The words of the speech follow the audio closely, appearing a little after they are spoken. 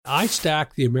I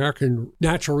stack the American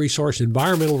natural resource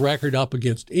environmental record up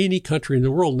against any country in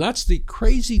the world. And that's the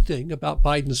crazy thing about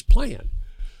Biden's plan.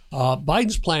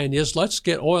 Biden's plan is let's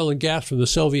get oil and gas from the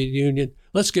Soviet Union.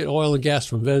 Let's get oil and gas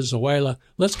from Venezuela.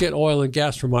 Let's get oil and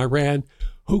gas from Iran,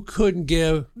 who couldn't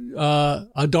give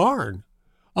a darn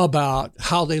about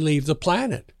how they leave the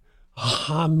planet.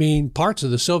 I mean, parts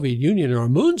of the Soviet Union are a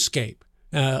moonscape,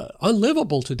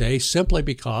 unlivable today simply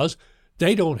because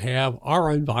they don't have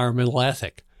our environmental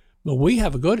ethic. But we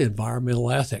have a good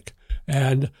environmental ethic.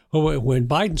 And when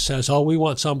Biden says, oh, we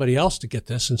want somebody else to get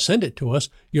this and send it to us,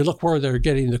 you look where they're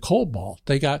getting the cobalt.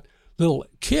 They got little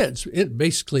kids,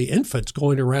 basically infants,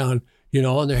 going around,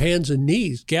 on their hands and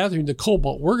knees, gathering the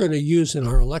cobalt we're going to use in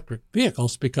our electric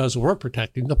vehicles because we're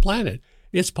protecting the planet.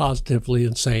 It's positively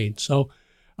insane. So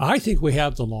I think we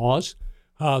have the laws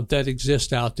that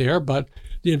exist out there, but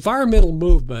the environmental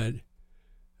movement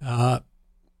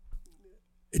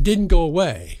it didn't go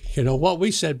away. What we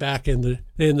said back in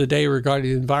the day regarding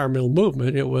the environmental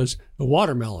movement, it was the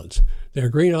watermelons. They're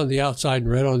green on the outside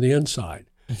and red on the inside.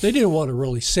 They didn't want to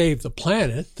really save the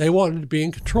planet. They wanted to be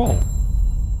in control.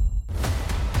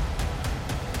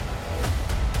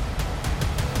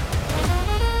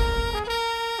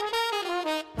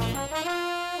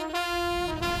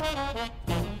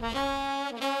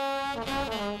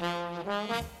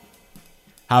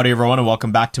 Howdy, everyone, and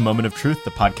welcome back to Moment of Truth,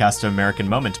 the podcast of American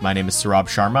Moment. My name is Saurabh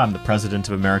Sharma. I'm the president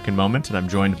of American Moment, and I'm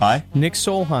joined by Nick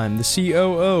Solheim, the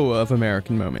COO of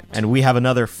American Moment. And we have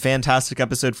another fantastic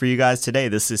episode for you guys today.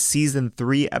 This is Season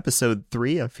 3, Episode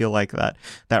 3. I feel like that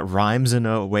rhymes in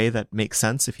a way that makes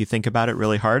sense if you think about it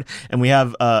really hard. And we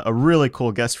have a really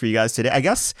cool guest for you guys today. I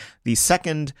guess the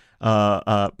second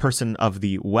person of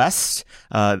the West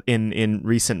in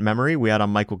recent memory. We had on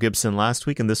Michael Gibson last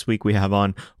week, and this week we have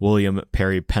on William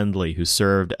Perry Pendley, who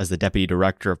served as the Deputy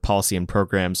Director of Policy and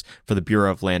Programs for the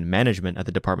Bureau of Land Management at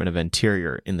the Department of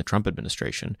Interior in the Trump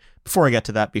administration. Before I get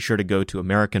to that, be sure to go to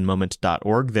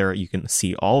AmericanMoment.org. There you can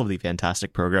see all of the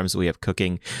fantastic programs that we have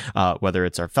cooking, whether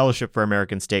it's our Fellowship for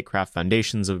American Statecraft,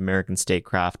 Foundations of American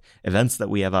Statecraft, events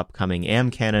that we have upcoming,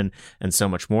 AmCanon, and so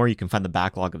much more. You can find the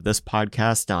backlog of this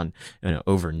podcast on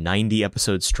over 90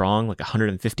 episodes strong, like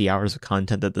 150 hours of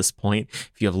content at this point.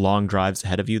 If you have long drives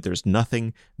ahead of you, there's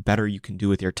nothing better you can do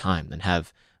with your time than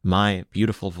have my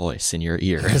beautiful voice in your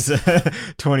ears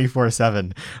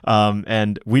 24/7.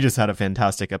 And we just had a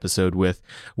fantastic episode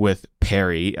with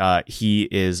Perry. He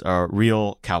is a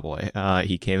real cowboy.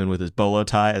 He came in with his bolo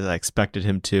tie as I expected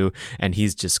him to, and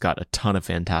he's just got a ton of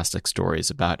fantastic stories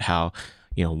about how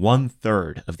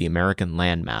 1/3 of the American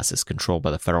landmass is controlled by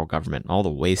the federal government, and all the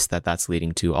waste that's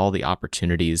leading to, all the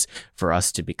opportunities for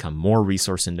us to become more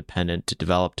resource independent, to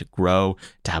develop, to grow,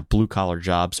 to have blue collar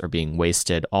jobs are being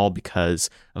wasted, all because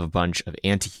of a bunch of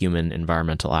anti-human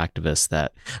environmental activists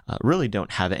that really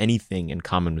don't have anything in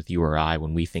common with you or I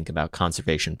when we think about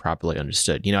conservation properly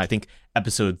understood. I think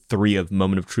Episode 3 of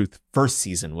Moment of Truth first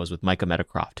season was with Micah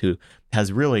Metacroft, who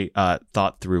has really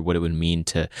thought through what it would mean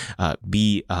to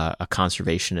be a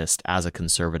conservationist as a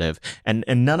conservative. And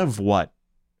none of what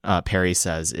Perry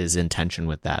says is in tension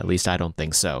with that. At least I don't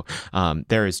think so.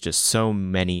 There is just so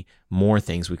many more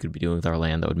things we could be doing with our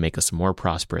land that would make us a more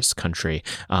prosperous country,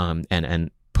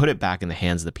 and put it back in the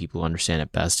hands of the people who understand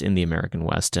it best in the American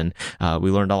West. And we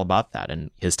learned all about that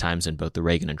in his times in both the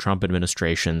Reagan and Trump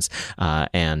administrations,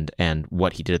 and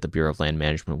what he did at the Bureau of Land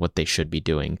Management, what they should be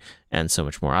doing, and so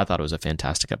much more. I thought it was a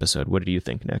fantastic episode. What did you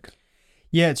think, Nick?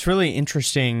 Yeah, it's really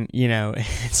interesting.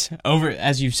 It's over,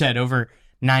 as you've said, over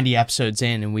 90 episodes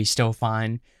in, and we still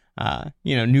find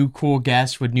new cool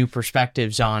guests with new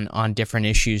perspectives on different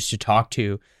issues to talk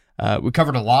to. We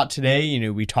covered a lot today.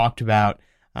 We talked about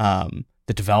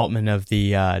the development of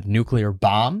the nuclear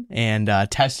bomb and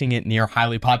testing it near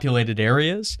highly populated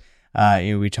areas.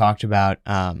 We talked about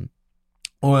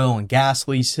oil and gas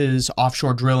leases,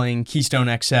 offshore drilling, Keystone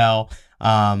XL.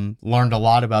 Learned a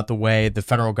lot about the way the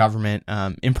federal government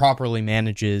improperly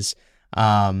manages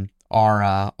our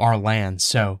land.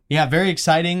 So yeah, very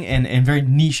exciting and very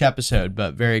niche episode,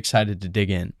 but very excited to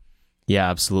dig in. Yeah,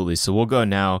 absolutely. So we'll go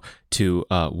now to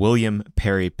William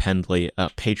Perry Pendley, a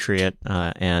patriot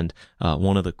and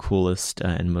one of the coolest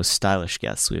and most stylish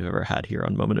guests we've ever had here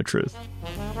on Moment of Truth.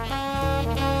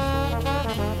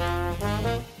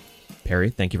 Perry,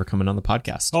 thank you for coming on the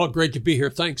podcast. Oh, great to be here.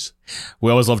 Thanks.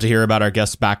 We always love to hear about our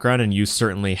guest's background, and you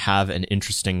certainly have an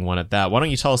interesting one at that. Why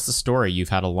don't you tell us the story? You've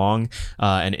had a long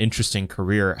and interesting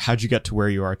career. How'd you get to where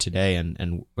you are today,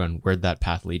 and where'd that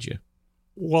path lead you?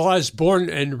 Well, I was born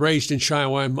and raised in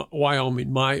Cheyenne,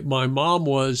 Wyoming. My mom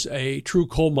was a true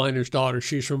coal miner's daughter.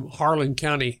 She's from Harlan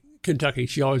County, Kentucky.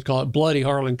 She always called it Bloody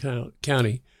Harlan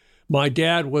County. My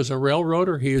dad was a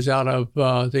railroader. He was out of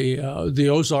the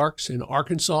Ozarks in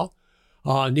Arkansas.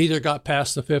 Neither got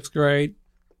past the 5th grade.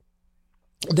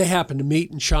 They happened to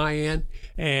meet in Cheyenne,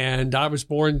 and I was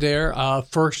born there.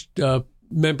 First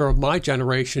member of my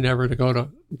generation ever to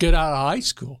get out of high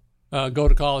school, go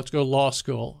to college, go to law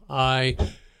school. I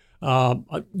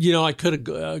could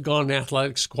have gone to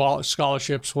athletic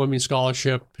scholarship, swimming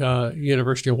scholarship,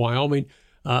 University of Wyoming.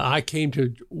 I came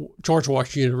to George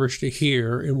Washington University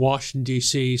here in Washington,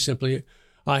 D.C. Simply,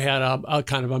 I had a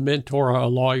kind of a mentor, a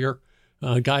lawyer,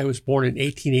 a guy who was born in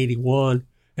 1881.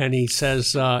 And he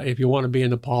says, if you want to be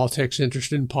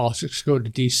interested in politics, go to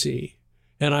D.C.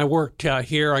 And I worked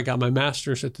here. I got my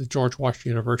master's at the George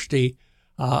Washington University.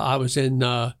 I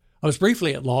was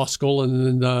briefly at law school, and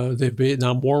then the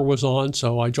Vietnam War was on,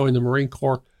 so I joined the Marine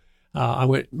Corps. I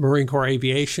went Marine Corps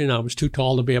Aviation. I was too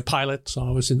tall to be a pilot, so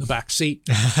I was in the back seat.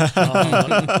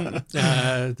 The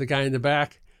guy in the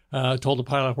back told the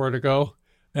pilot where to go.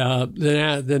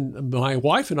 Then my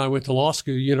wife and I went to law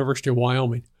school at the University of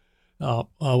Wyoming.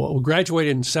 We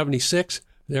graduated in 1976.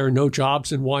 There are no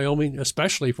jobs in Wyoming,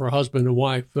 especially for husband and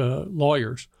wife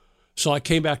lawyers. So I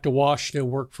came back to Washington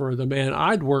and worked for the man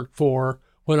I'd worked for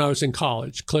when I was in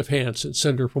college, Cliff Hansen,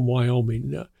 senator from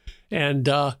Wyoming.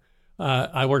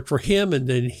 I worked for him, and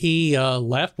then he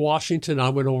left Washington. I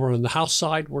went over on the House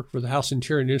side, worked for the House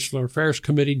Interior and Insular Affairs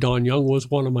Committee. Don Young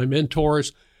was one of my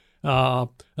mentors,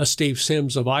 Steve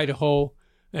Sims of Idaho.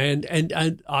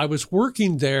 And I was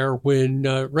working there when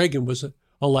Reagan was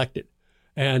elected.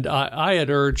 And I had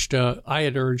urged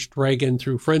Reagan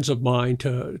through friends of mine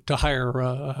to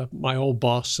hire my old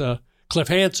boss, Cliff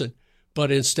Hansen.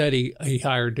 But instead, he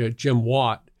hired Jim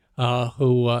Watt,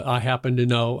 who I happen to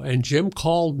know. And Jim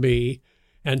called me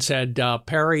and said,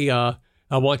 Perry, I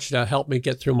want you to help me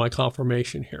get through my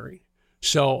confirmation hearing.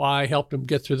 So I helped him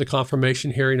get through the confirmation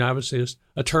hearing. I was his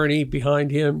attorney behind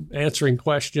him, answering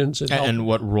questions. And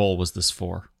what role was this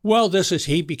for? Well,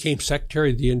 he became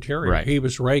Secretary of the Interior. Right. He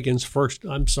was Reagan's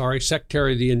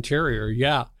Secretary of the Interior,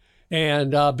 yeah.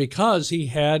 And because he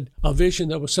had a vision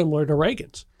that was similar to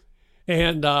Reagan's.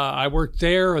 And I worked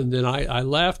there, and then I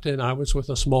left, and I was with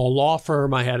a small law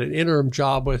firm. I had an interim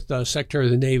job with Secretary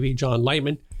of the Navy, John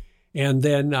Layman. And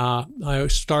then I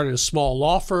started a small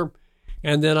law firm.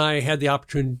 And then I had the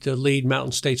opportunity to lead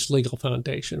Mountain States Legal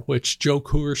Foundation, which Joe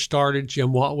Cougar started.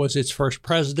 Jim Watt was its first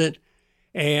president,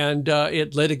 and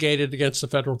it litigated against the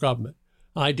federal government.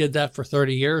 I did that for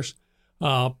 30 years.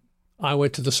 I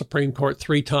went to the Supreme Court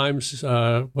 3 times,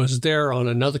 was there on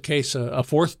another case a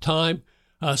 4th time,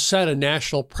 set a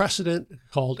national precedent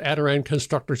called Adirondack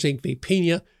Constructors, Inc. v.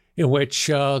 Pena, in which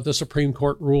the Supreme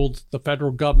Court ruled the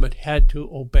federal government had to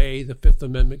obey the Fifth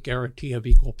Amendment guarantee of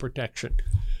equal protection.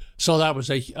 So that was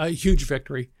a huge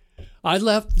victory. I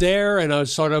left there, and I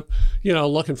was sort of,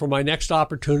 looking for my next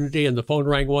opportunity, and the phone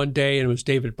rang one day, and it was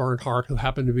David Bernhardt, who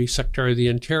happened to be Secretary of the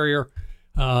Interior.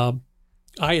 I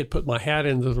had put my hat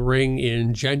into the ring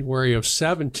in January of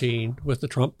 2017 with the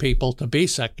Trump people to be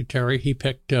secretary. He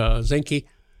picked Zinke,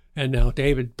 and now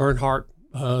David Bernhardt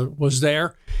was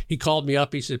there. He called me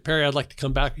up. He said, Perry, I'd like to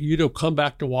come back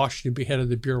to Washington and be head of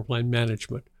the Bureau of Land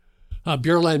Management.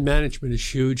 Bureau of Land Management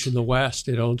is huge in the West.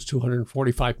 It owns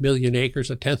 245 million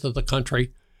acres, a tenth of the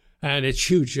country, and it's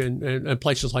huge in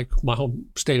places like my home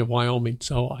state of Wyoming.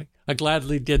 So I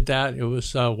gladly did that. It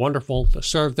was wonderful to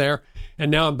serve there. And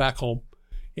now I'm back home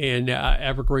in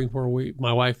Evergreen, where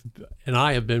my wife and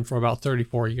I have been for about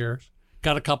 34 years.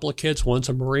 Got a couple of kids. One's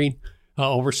a Marine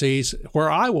overseas,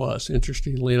 where I was,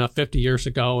 interestingly enough, 50 years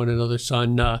ago, and another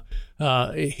son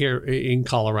here in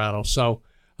Colorado. So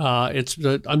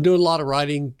I'm doing a lot of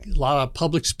writing, a lot of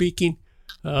public speaking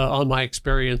on my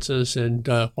experiences and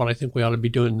what I think we ought to be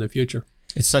doing in the future.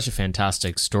 It's such a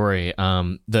fantastic story.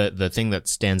 The thing that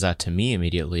stands out to me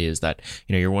immediately is that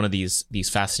you're one of these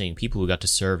fascinating people who got to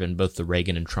serve in both the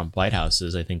Reagan and Trump White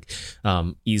Houses. I think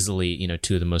easily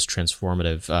 2 of the most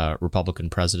transformative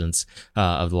Republican presidents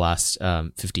of the last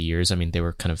 50 years. I mean, they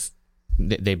were kind of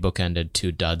they bookended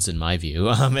 2 duds in my view.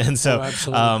 And so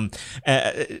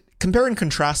compare and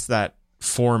contrast that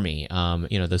for me.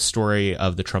 The story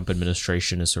of the Trump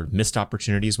administration is sort of missed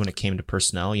opportunities when it came to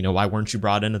personnel. Why weren't you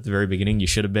brought in at the very beginning? You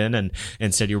should have been, and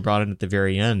instead you were brought in at the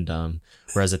very end.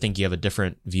 Whereas I think you have a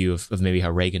different view of maybe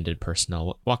how Reagan did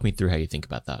personnel. Walk me through how you think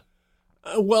about that.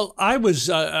 Well,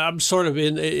 I'm sort of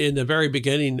in the very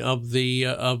beginning of the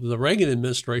Reagan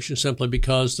administration, simply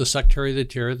because the Secretary of the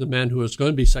Interior, the man who was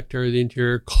going to be Secretary of the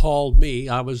Interior, called me.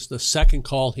 I was the second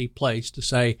call he placed to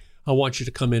say, I want you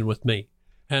to come in with me.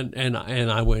 And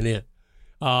I went in.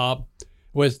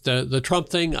 with the Trump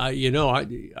thing,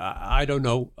 I don't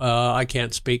know. I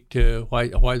can't speak to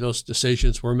why those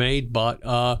decisions were made, but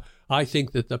I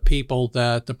think that the people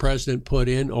that the president put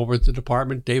in over at the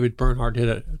department, David Bernhardt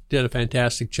did a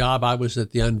fantastic job. I was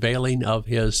at the unveiling of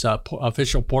his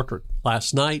official portrait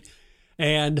last night,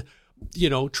 and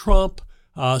Trump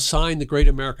signed the Great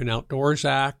American Outdoors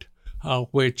Act,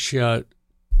 which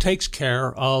takes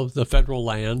care of the federal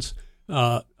lands.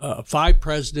 5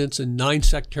 presidents and 9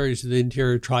 secretaries of the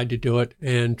Interior tried to do it,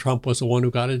 and Trump was the one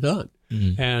who got it done.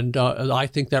 Mm-hmm. And I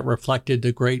think that reflected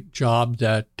the great job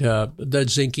that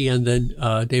Zinke and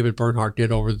then David Bernhardt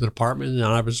did over the department, and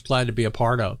I was glad to be a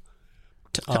part of.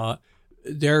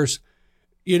 There's,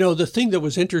 the thing that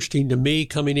was interesting to me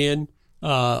coming in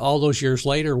all those years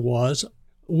later was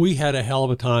we had a hell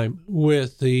of a time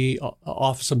with the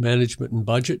Office of Management and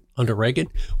Budget under Reagan.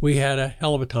 We had a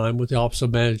hell of a time with the Office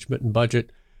of Management and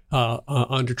Budget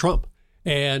under Trump.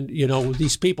 And,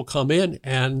 these people come in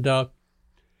and,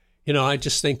 I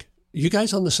just think, you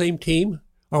guys on the same team?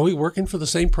 Are we working for the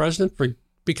same president?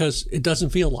 Because it doesn't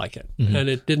feel like it. Mm-hmm. And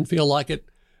it didn't feel like it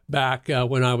back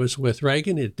when I was with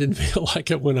Reagan. It didn't feel like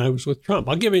it when I was with Trump.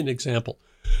 I'll give you an example.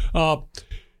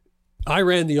 I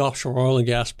ran the offshore oil and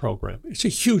gas program. It's a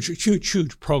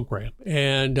huge program.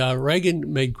 And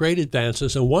Reagan made great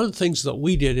advances. And one of the things that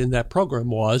we did in that program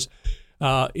was,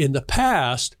 in the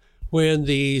past, when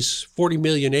these 40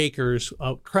 million acres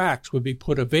of tracts would be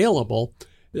put available,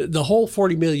 the whole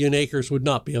 40 million acres would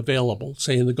not be available,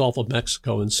 say in the Gulf of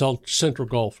Mexico and Central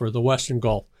Gulf or the Western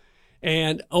Gulf.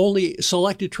 And only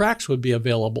selected tracts would be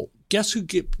available. Guess who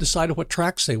decided what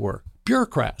tracts they were?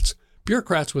 Bureaucrats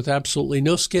with absolutely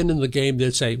no skin in the game.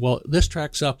 They'd say, well, this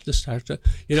track's up, this track's up,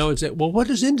 and say, well, what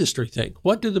does industry think?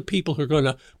 What do the people who are going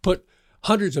to put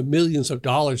hundreds of millions of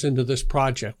dollars into this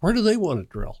project, where do they want to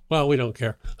drill? Well, we don't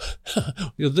care.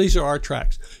 These are our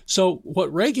tracts. So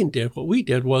what we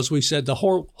did was we said the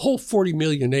whole 40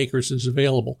 million acres is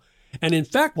available. And in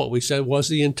fact, what we said was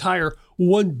the entire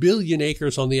 1 billion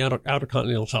acres on the outer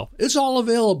continental shelf is all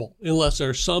available unless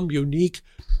there's some unique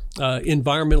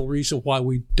environmental reason why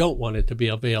we don't want it to be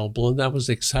available. And that was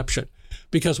the exception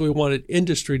because we wanted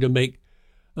industry to make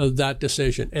that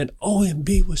decision. And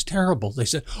OMB was terrible. They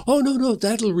said, oh, no,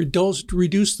 that'll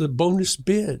reduce the bonus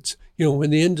bids.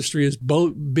 When the industry is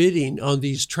bidding on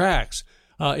these tracts,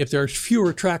 if there's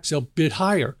fewer tracts, they'll bid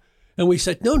higher. And we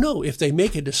said, no, if they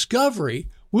make a discovery,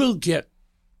 we'll get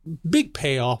big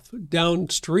payoff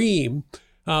downstream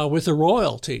with the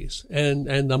royalties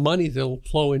and the money that'll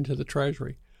flow into the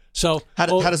Treasury. So how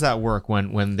does that work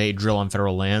when they drill on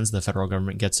federal lands? The federal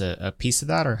government gets a piece of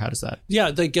that, or how does that?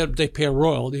 Yeah, they pay a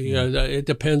royalty. It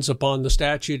depends upon the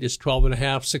statute. It's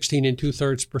 12.5%, 16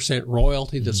 2/3%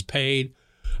 royalty that's paid,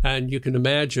 and you can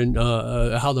imagine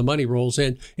how the money rolls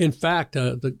in. In fact,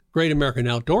 the Great American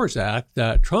Outdoors Act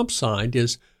that Trump signed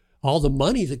is all the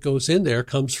money that goes in there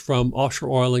comes from offshore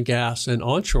oil and gas and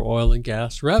onshore oil and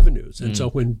gas revenues. And so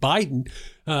when Biden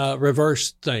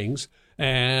reversed things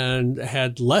and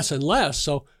had less and less,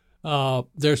 so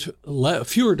there's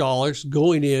fewer dollars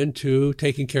going into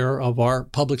taking care of our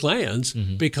public lands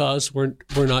because we're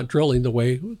not drilling the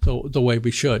way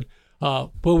we should.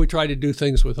 When we try to do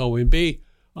things with OMB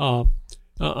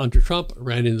under Trump,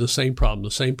 ran into the same problem.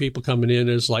 The same people coming in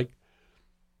is like,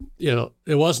 it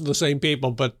wasn't the same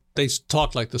people, but they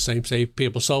talked like the same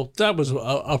people. So that was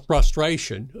a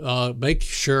frustration. Make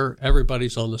sure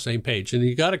everybody's on the same page. And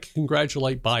you got to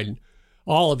congratulate Biden.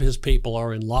 All of his people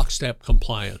are in lockstep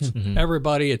compliance.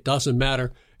 Everybody, it doesn't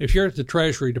matter. If you're at the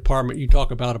Treasury Department, you talk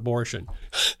about abortion.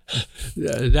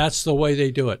 That's the way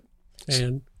they do it.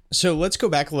 And so let's go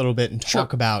back a little bit and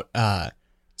talk about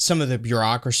some of the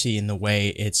bureaucracy and the way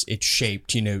it's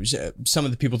shaped. Some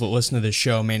of the people that listen to this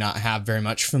show may not have very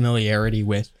much familiarity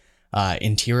with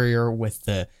Interior, with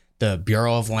the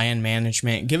Bureau of Land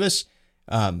Management. Give us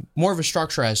more of a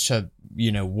structure as to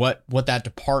what that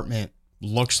department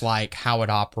looks like, how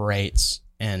it operates,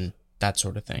 and that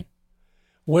sort of thing.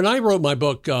 When I wrote my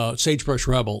book, Sagebrush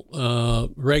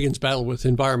Rebel, Reagan's Battle with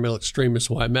Environmental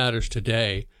Extremists, Why It Matters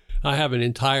Today, I have an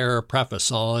entire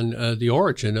preface on the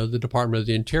origin of the Department of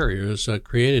the Interior. It was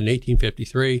created in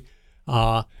 1853,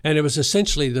 and it was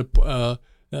essentially the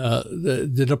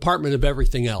Department of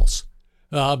everything else,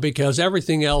 because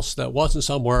everything else that wasn't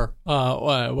somewhere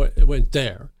went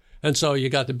there. And so you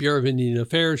got the Bureau of Indian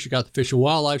Affairs, you got the Fish and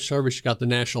Wildlife Service, you got the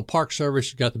National Park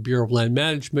Service, you got the Bureau of Land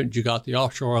Management, you got the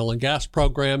Offshore Oil and Gas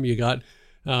Program, you got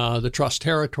the Trust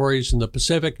Territories in the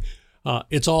Pacific.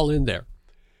 It's all in there.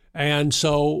 And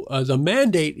so the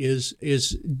mandate is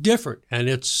different, and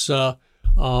it's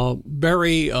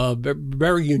very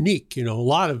unique. A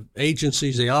lot of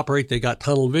agencies, they operate, they got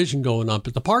tunnel vision going on,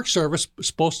 but the Park Service is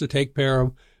supposed to take care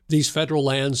of these federal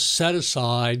lands set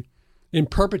aside in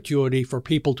perpetuity for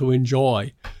people to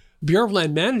enjoy. Bureau of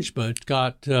Land Management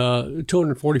got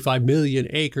 245 million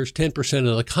acres, 10%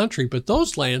 of the country, but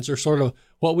those lands are sort of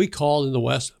what we call in the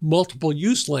West multiple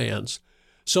use lands.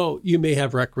 So you may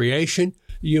have recreation,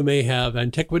 you may have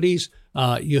antiquities,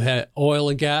 you have oil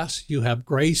and gas, you have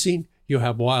grazing, you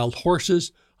have wild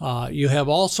horses, you have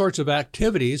all sorts of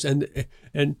activities, and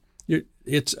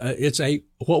it's a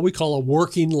what we call a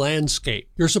working landscape.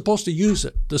 You're supposed to use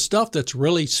it. The stuff that's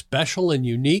really special and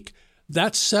unique,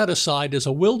 that's set aside as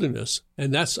a wilderness,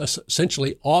 and that's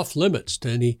essentially off limits to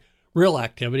any real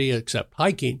activity except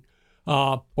hiking,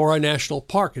 or a national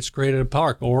park. It's created a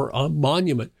park or a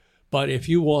monument. But if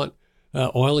you want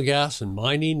oil and gas and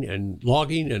mining and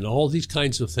logging and all these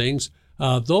kinds of things,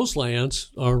 those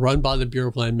lands are run by the Bureau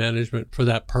of Land Management for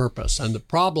that purpose. And the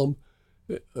problem,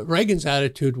 Reagan's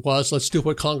attitude was, let's do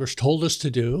what Congress told us to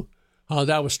do.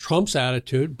 That was Trump's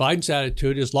attitude. Biden's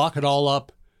attitude is lock it all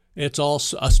up. It's all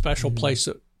a special place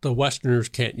that the Westerners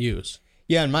can't use.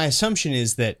 Yeah, and my assumption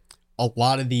is that a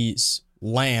lot of these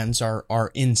lands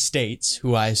are in states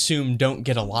who I assume don't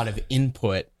get a lot of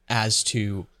input as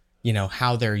to,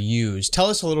 how they're used. Tell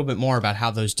us a little bit more about how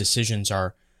those decisions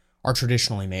are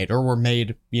traditionally made or were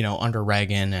made, under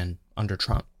Reagan and under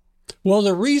Trump. Well,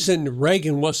 the reason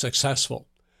Reagan was successful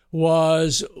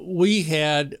was we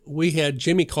had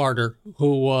Jimmy Carter,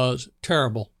 who was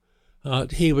terrible.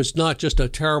 He was not just a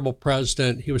terrible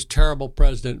president, he was a terrible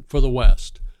president for the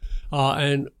West.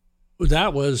 And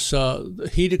that was,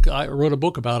 I wrote a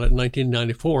book about it in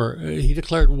 1994. He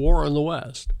declared war on the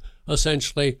West.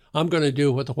 Essentially, I'm going to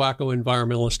do what the wacko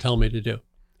environmentalists tell me to do.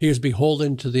 He was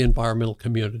beholden to the environmental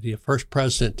community, the first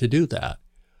president to do that.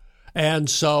 And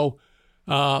so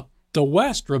the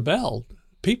West rebelled.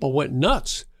 People went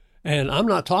nuts. And I'm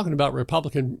not talking about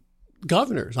Republican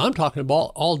governors. I'm talking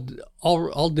about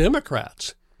all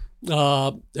Democrats.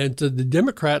 And to the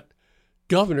Democrat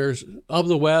governors of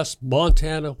the West,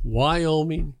 Montana,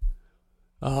 Wyoming,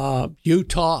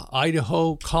 Utah,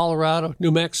 Idaho, Colorado,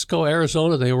 New Mexico,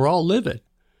 Arizona, they were all livid,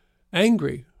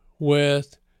 angry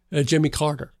with Jimmy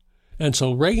Carter. And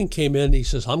so Reagan came in, he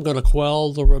says, I'm going to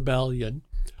quell the rebellion.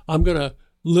 I'm going to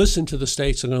listen to the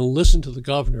states. I'm going to listen to the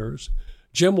governors.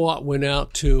 Jim Watt went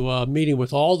out to a meeting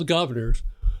with all the governors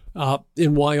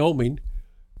in Wyoming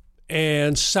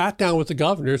and sat down with the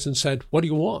governors and said, what do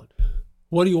you want?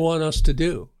 What do you want us to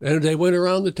do? And they went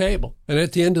around the table. And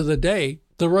at the end of the day,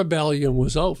 the rebellion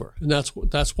was over. And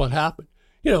that's what happened.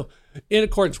 In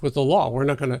accordance with the law, we're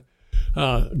not going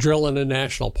to drill in a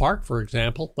national park, for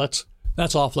example. That's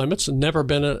off limits and never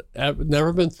been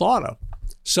thought of.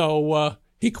 So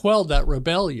he quelled that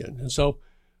rebellion. And so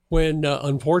when,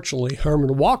 unfortunately,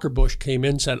 Herman Walker Bush came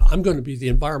in and said, I'm going to be the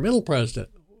environmental president.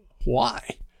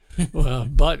 Why?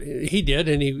 But he did,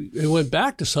 and he went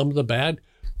back to some of the bad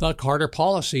Carter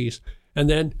policies. And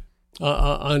then,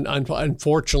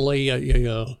 unfortunately,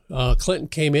 Clinton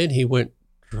came in. He went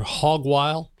hog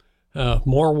wild,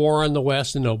 more war in the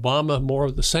West, and Obama more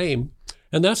of the same.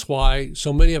 And that's why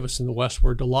so many of us in the West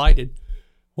were delighted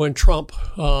when Trump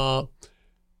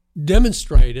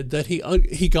demonstrated that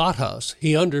he got us.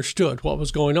 He understood what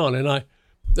was going on. And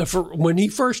when he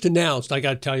first announced, I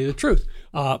got to tell you the truth,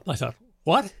 I thought,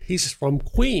 what? He's from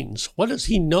Queens. What does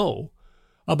he know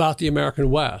about the American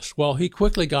West? Well, he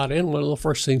quickly got in. One of the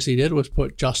first things he did was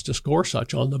put Justice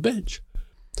Gorsuch on the bench.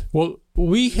 Well,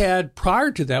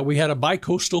 prior to that, we had a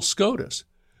bicoastal SCOTUS.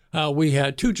 We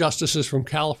had 2 justices from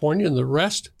California, and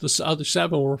the other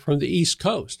 7 were from the East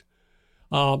Coast.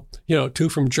 2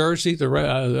 from Jersey,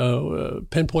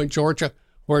 Pinpoint, Georgia,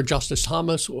 where Justice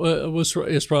Thomas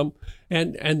is from,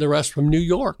 and the rest from New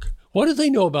York. What do they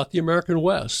know about the American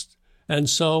West? And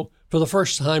so, for the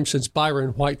first time since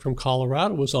Byron White from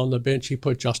Colorado was on the bench, he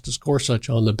put Justice Gorsuch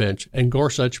on the bench, and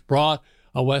Gorsuch brought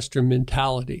a Western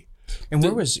mentality. And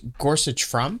where was Gorsuch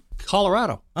from?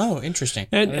 Colorado. Oh, interesting.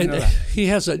 And he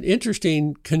has an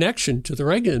interesting connection to the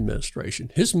Reagan administration.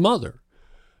 His mother,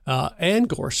 Ann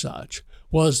Gorsuch,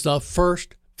 was the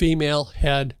first female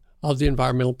head of the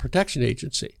Environmental Protection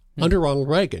Agency under Ronald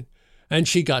Reagan. And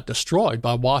she got destroyed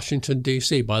by Washington,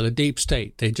 D.C., by the deep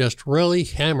state. They just really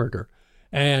hammered her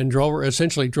and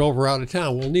essentially drove her out of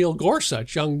town. Well, young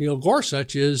Neil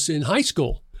Gorsuch is in high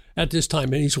school at this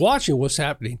time, and he's watching what's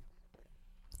happening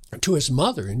to his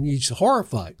mother, and he's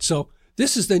horrified. So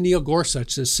this is the Neil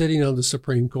Gorsuch that's sitting on the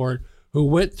Supreme Court, who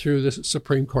went through the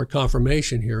Supreme Court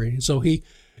confirmation hearing. And so he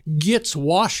gets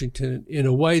Washington in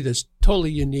a way that's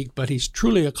totally unique, but he's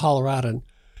truly a Coloradan.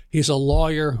 He's a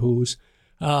lawyer who's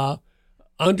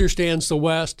understands the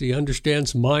West. He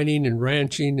understands mining and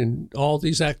ranching and all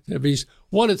these activities.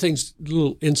 One of the things, a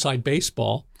little inside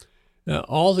baseball,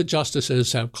 all the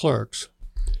justices have clerks.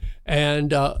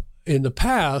 And in the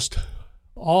past,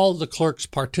 all the clerks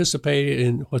participated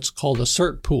in what's called a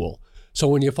cert pool. So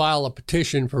when you file a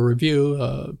petition for review,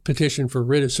 a petition for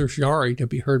writ of certiorari to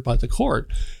be heard by the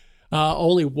court,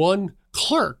 only one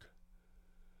clerk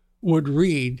would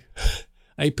read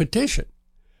a petition.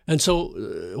 And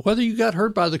so whether you got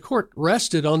heard by the court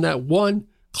rested on that one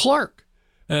clerk.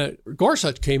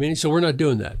 Gorsuch came in and said, we're not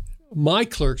doing that. My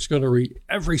clerk's going to read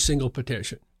every single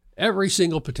petition,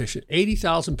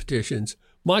 80,000 petitions.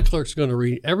 My clerk's going to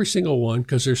read every single one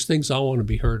because there's things I want to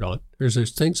be heard on.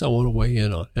 There's things I want to weigh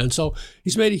in on. And so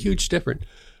he's made a huge difference.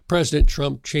 President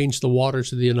Trump changed the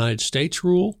Waters of the United States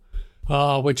rule,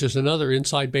 which is another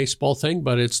inside baseball thing,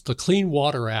 but it's the Clean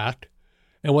Water Act.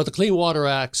 And what the Clean Water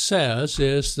Act says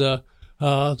is the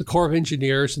Corps of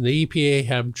Engineers and the EPA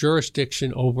have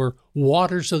jurisdiction over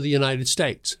waters of the United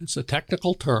States. It's a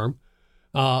technical term.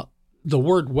 The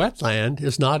word wetland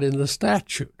is not in the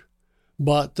statute,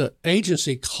 but the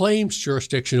agency claims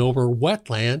jurisdiction over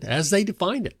wetland as they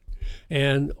defined it.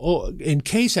 And in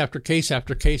case after case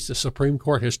after case, the Supreme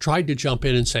Court has tried to jump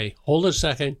in and say, hold a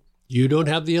second, you don't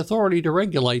have the authority to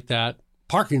regulate that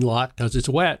parking lot because it's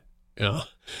wet.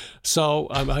 So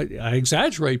I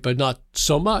exaggerate, but not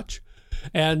so much.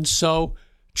 And so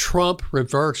Trump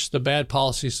reversed the bad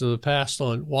policies of the past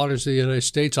on waters of the United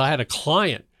States. I had a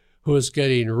client who was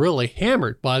getting really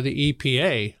hammered by the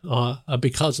EPA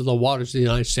because of the waters of the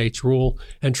United States rule,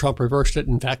 and Trump reversed it.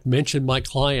 In fact, mentioned my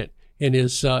client in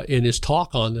his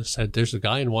talk on this. Said there's a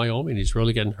guy in Wyoming, he's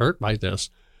really getting hurt by this,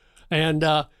 and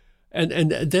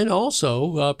then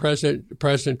also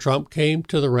President Trump came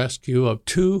to the rescue of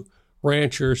two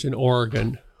ranchers in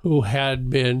Oregon who had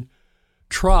been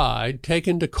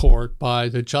taken to court by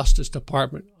the Justice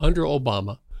Department under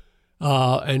Obama,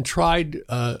 and tried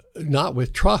not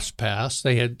with trespass.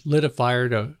 They had lit a fire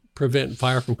to prevent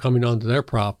fire from coming onto their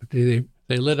property.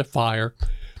 They lit a fire,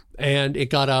 and it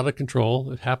got out of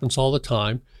control. It happens all the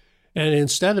time. And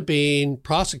instead of being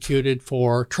prosecuted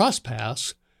for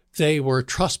trespass, they were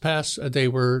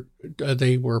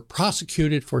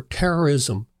prosecuted for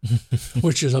terrorism,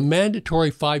 which is a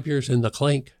mandatory 5 years in the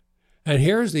clink. And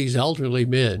here's these elderly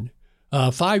men,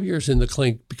 5 years in the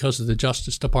clink because of the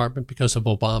Justice Department, because of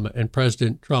Obama and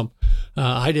President Trump.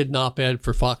 I did an op-ed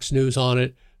for Fox News on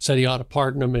it, said he ought to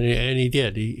pardon them, and he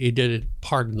did. He did it,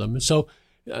 pardon them. And so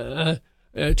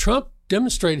Trump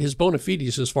demonstrated his bona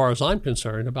fides, as far as I'm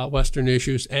concerned, about Western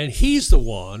issues, and he's the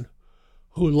one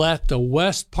who let the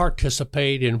West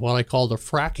participate in what I call the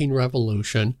fracking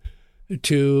revolution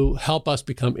to help us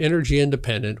become energy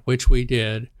independent, which we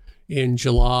did in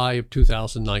July of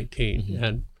 2019,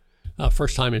 and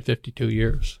first time in 52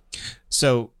 years.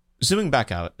 So zooming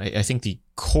back out, I think the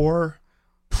core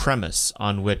premise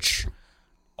on which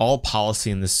all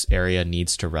policy in this area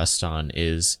needs to rest on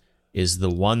is the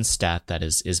one stat that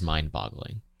is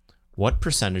mind-boggling. What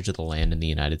percentage of the land in the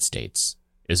United States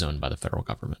is owned by the federal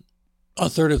government? A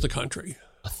third of the country.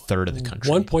 A third of the country.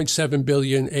 1.7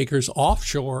 billion acres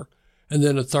offshore, and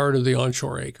then a third of the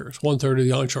onshore acres, 1/3 of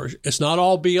the onshore. It's not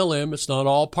all BLM. It's not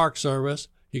all Park Service.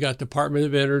 You got Department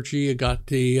of Energy. You got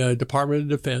the Department of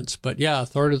Defense. But yeah, a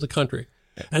third of the country.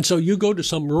 And so you go to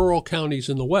some rural counties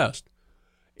in the West,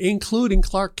 including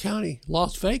Clark County,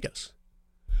 Las Vegas.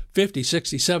 50,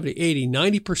 60, 70, 80,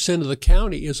 90% of the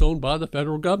county is owned by the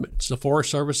federal government. It's the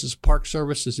Forest Service, it's the Park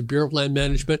Service, it's the Bureau of Land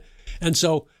Management. And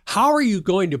so how are you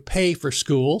going to pay for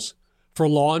schools, for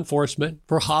law enforcement,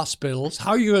 for hospitals?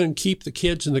 How are you going to keep the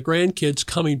kids and the grandkids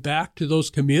coming back to those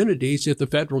communities if the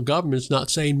federal government's not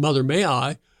saying, Mother, may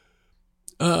I,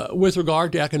 with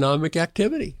regard to economic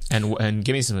activity? And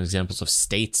give me some examples of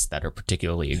states that are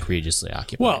particularly egregiously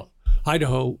occupied. Well,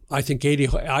 Idaho, I think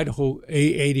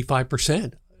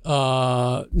 85%.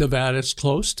 Nevada's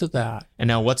close to that. And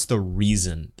now, what's the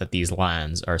reason that these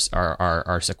lands are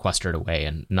sequestered away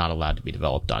and not allowed to be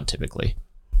developed on? Typically,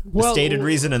 the stated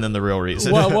reason, and then the real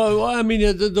reason. well, I mean,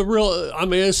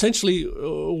 essentially,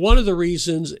 one of the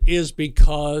reasons is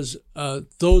because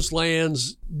those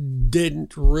lands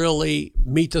didn't really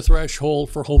meet the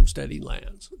threshold for homesteading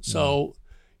lands. So.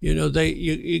 You know,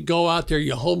 you go out there,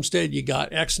 you homestead, you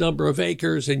got X number of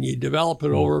acres, and you develop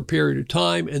it over a period of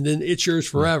time, and then it's yours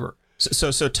forever. So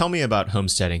tell me about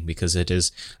homesteading, because it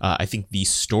is, I think, the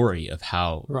story of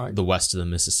how the west of the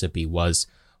Mississippi was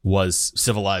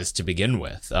civilized to begin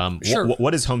with. Sure.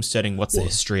 What is homesteading? What's the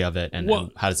history of it, and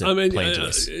how does it play into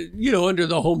this? You know, under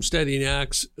the Homesteading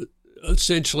Acts,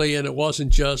 essentially, and it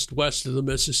wasn't just west of the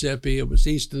Mississippi, it was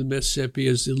east of the Mississippi,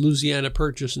 as the Louisiana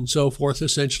Purchase and so forth,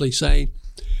 essentially saying,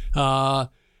 there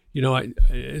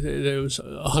was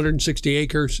 160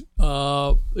 acres.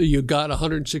 You got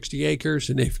 160 acres,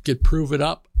 and if you could prove it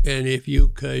up, and if you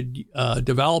could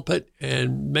develop it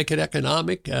and make it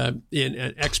economic in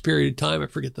an X period of time, I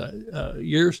forget the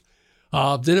years,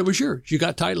 then it was yours. You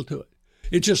got title to it.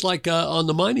 It's just like on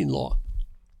the mining law.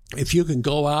 If you can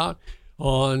go out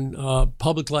on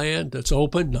public land that's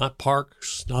open, not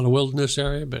parks, not a wilderness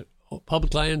area, but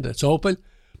public land that's open,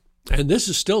 and this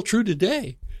is still true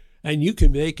today, and you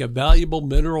can make a valuable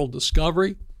mineral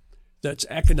discovery that's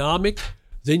economic,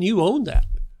 then you own that.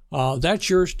 That's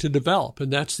yours to develop,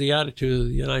 and that's the attitude of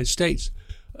the United States.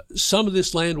 Some of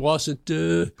this land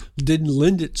didn't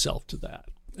lend itself to that.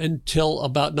 Until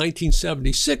about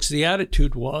 1976, the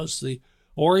attitude was, the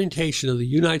orientation of the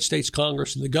United States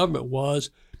Congress and the government was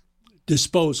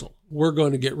disposal. We're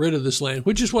going to get rid of this land,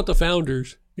 which is what the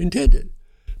founders intended.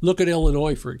 Look at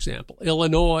Illinois, for example.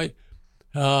 Illinois,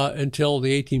 until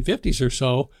the 1850s or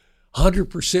so,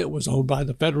 100% was owned by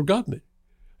the federal government.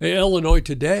 Illinois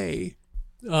today,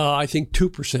 I think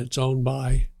 2% is owned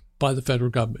by the federal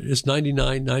government. It's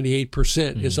 99,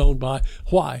 98% is owned by.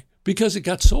 Why? Because it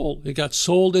got sold. It got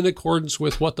sold in accordance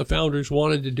with what the founders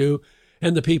wanted to do,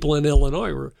 and the people in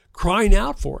Illinois were crying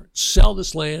out for it. Sell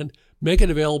this land, make it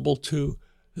available to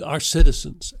our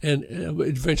citizens. And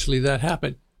eventually that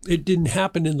happened. It didn't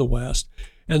happen in the West,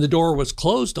 and the door was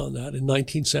closed on that in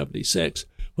 1976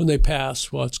 when they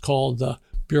passed what's called the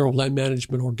Bureau of Land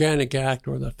Management Organic Act,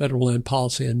 or the Federal Land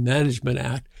Policy and Management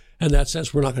Act, and that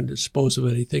says we're not going to dispose of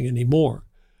anything anymore.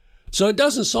 So it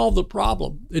doesn't solve the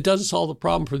problem. It doesn't solve the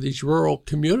problem for these rural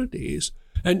communities.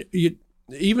 And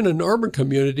even an urban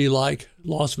community like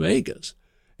Las Vegas,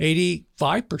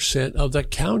 85% of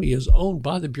that county is owned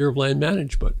by the Bureau of Land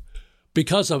Management.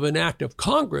 Because of an act of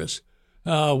Congress,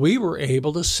 we were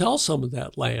able to sell some of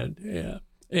that land,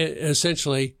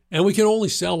 essentially. And we can only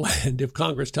sell land if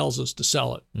Congress tells us to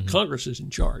sell it. Mm-hmm. Congress is in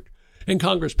charge. And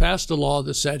Congress passed a law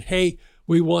that said, hey,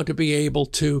 we want to be able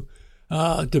to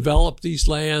develop these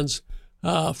lands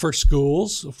for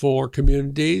schools, for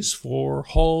communities, for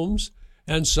homes.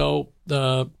 And so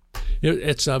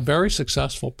it's a very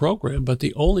successful program. But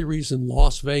the only reason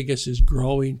Las Vegas is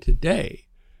growing today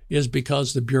is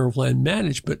because the Bureau of Land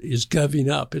Management is giving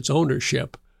up its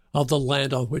ownership of the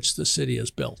land on which the city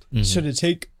is built. Mm-hmm. So to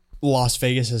take Las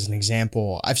Vegas as an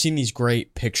example, I've seen these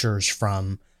great pictures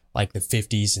from like the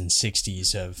 50s and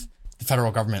 60s of the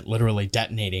federal government literally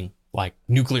detonating like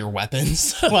nuclear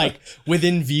weapons, like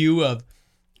within view of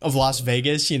Las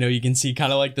Vegas. You know, you can see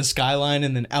kind of like the skyline,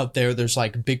 and then out there's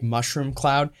like a big mushroom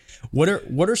cloud. What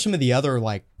are some of the other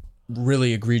like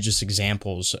really egregious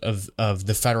examples of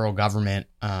the federal government,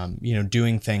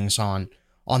 doing things on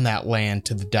that land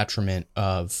to the detriment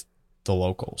of the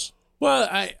locals? Well,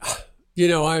 I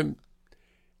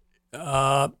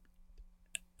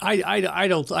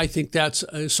think that's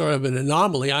sort of an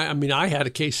anomaly. I mean, I had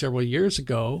a case several years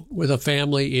ago with a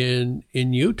family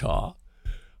in Utah.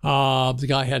 The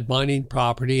guy had mining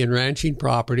property and ranching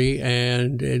property,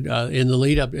 and in the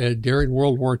lead up during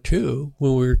World War II,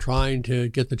 when we were trying to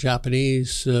get the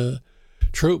Japanese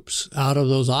troops out of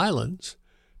those islands,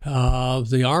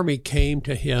 the Army came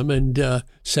to him and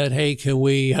said, hey, can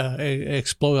we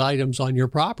explode items on your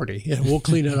property, and we'll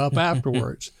clean it up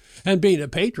afterwards. And being a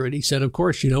patriot, he said, of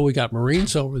course, we got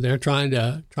Marines over there trying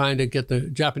to get the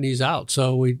Japanese out,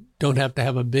 so we don't have to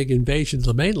have a big invasion of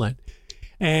the mainland.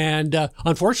 And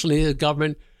unfortunately, the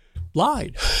government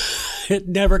lied. It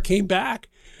never came back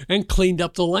and cleaned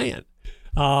up the land.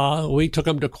 We took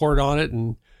them to court on it,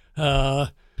 and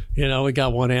we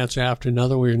got one answer after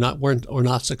another. We're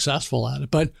not successful at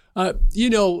it. But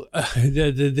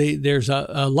there's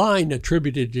a line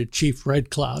attributed to Chief Red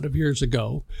Cloud of years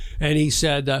ago, and he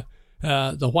said,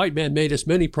 the white man made us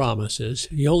many promises.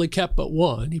 He only kept but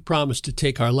one. He promised to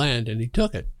take our land, and he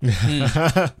took it.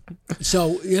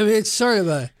 So it's sort of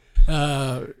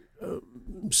a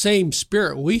same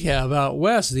spirit we have out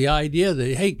west, the idea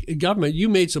that, hey, government, you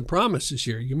made some promises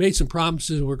here. You made some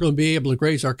promises we're going to be able to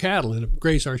graze our cattle and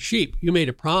graze our sheep. You made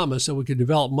a promise that we could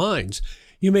develop mines.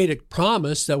 You made a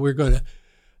promise that we're going to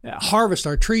harvest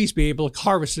our trees, be able to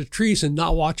harvest the trees and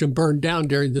not watch them burn down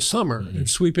during the summer and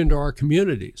sweep into our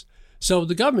communities. So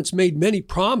the government's made many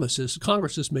promises.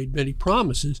 Congress has made many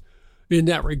promises in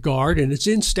that regard, and it's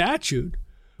in statute.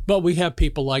 But we have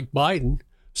people like Biden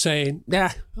saying,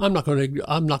 I'm not going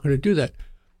to do that.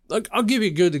 I'll give you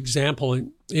a good example.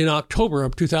 In October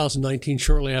of 2019,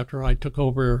 shortly after I took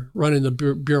over running the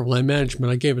Bureau of Land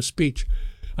Management, I gave a speech.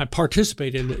 I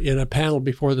participated in a panel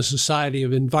before the Society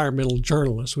of Environmental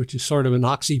Journalists, which is sort of an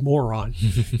oxymoron.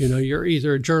 You're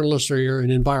either a journalist or you're an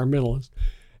environmentalist.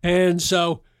 And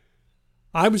so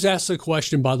I was asked a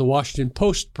question by the Washington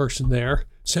Post person there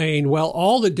saying, well,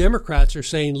 all the Democrats are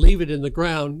saying leave it in the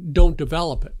ground, don't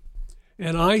develop it.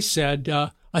 And I said,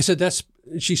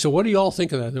 she said, what do you all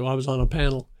think of that? I was on a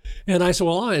panel. And I said,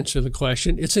 well, I'll answer the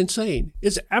question. It's insane.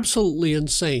 It's absolutely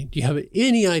insane. Do you have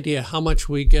any idea how much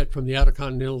we get from the Outer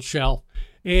Continental Shelf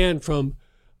and from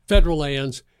federal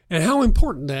lands and how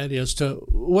important that is to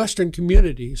Western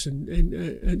communities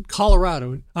and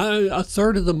Colorado? A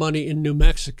third of the money in New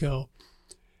Mexico,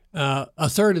 a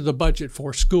third of the budget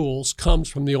for schools comes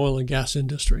from the oil and gas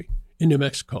industry in New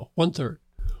Mexico, 1/3.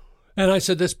 And I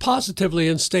said, that's positively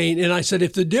insane. And I said,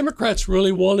 if the Democrats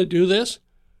really want to do this,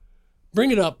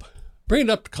 bring it up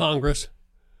to Congress,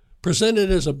 present it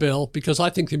as a bill, because I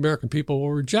think the American people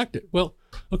will reject it. Well,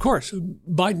 of course,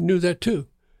 Biden knew that too.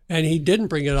 And he didn't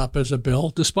bring it up as a bill,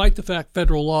 despite the fact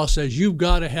federal law says you've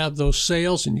got to have those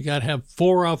sales and you got to have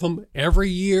 4 of them every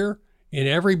year in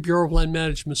every Bureau of Land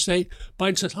Management state.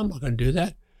 Biden says, I'm not going to do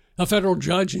that. A federal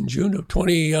judge in June of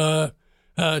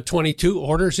 2022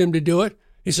 orders him to do it.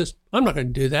 He says, I'm not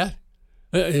going to do that.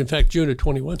 In fact, June of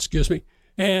 21,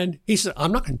 And he said,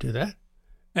 I'm not going to do that.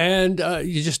 And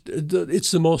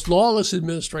it's the most lawless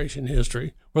administration in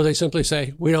history where they simply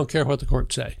say, we don't care what the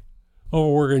courts say,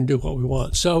 or we're going to do what we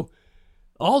want. So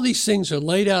all these things are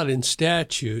laid out in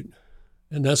statute,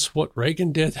 and that's what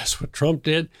Reagan did. That's what Trump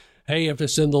did. Hey, if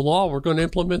it's in the law, we're going to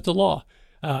implement the law.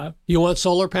 You want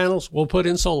solar panels? We'll put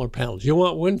in solar panels. You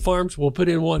want wind farms? We'll put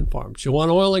in wind farms. You want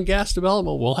oil and gas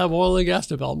development? We'll have oil and gas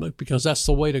development because that's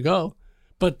the way to go.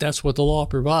 But that's what the law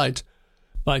provides.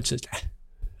 Biden says,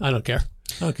 I don't care.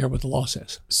 I don't care what the law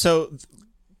says. So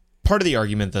part of the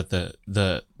argument that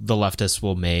the leftists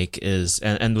will make is,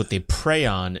 and what they prey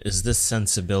on, is this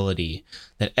sensibility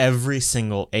that every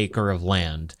single acre of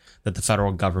land that the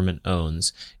federal government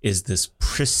owns is this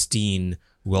pristine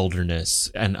wilderness,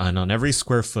 and on every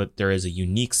square foot there is a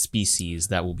unique species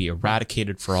that will be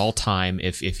eradicated for all time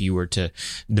if you were to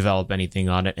develop anything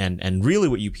on it. And really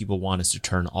what you people want is to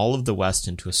turn all of the West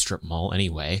into a strip mall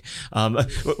anyway.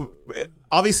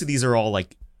 Obviously these are all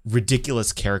like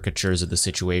ridiculous caricatures of the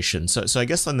situation. So I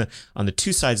guess on the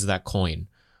two sides of that coin,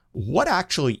 what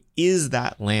actually is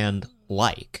that land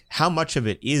like? How much of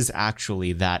it is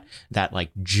actually that like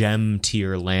gem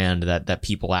tier land that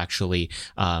people actually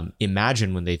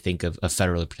imagine when they think of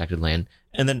federally protected land?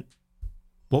 And then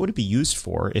what would it be used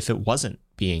for if it wasn't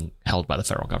being held by the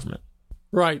federal government?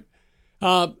 Right.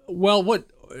 Well,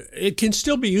 it can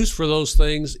still be used for those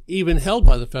things, even held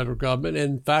by the federal government.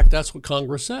 And in fact, that's what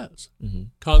Congress says. Mm-hmm.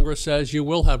 Congress says you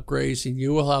will have grazing,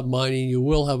 you will have mining, you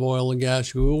will have oil and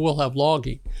gas, you will have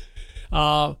logging.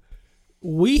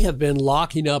 We have been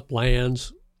locking up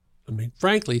lands,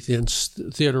 frankly, since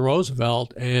Theodore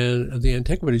Roosevelt and the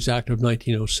Antiquities Act of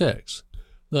 1906.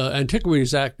 The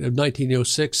Antiquities Act of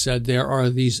 1906 said there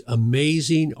are these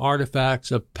amazing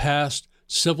artifacts of past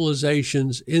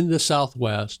civilizations in the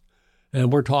Southwest,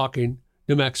 and we're talking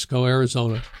New Mexico,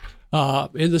 Arizona,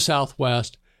 in the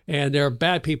Southwest, and there are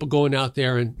bad people going out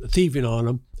there and thieving on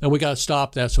them, and we got to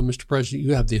stop that. So, Mr. President,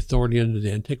 you have the authority under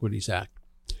the Antiquities Act.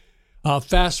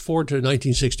 Fast forward to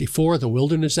 1964, the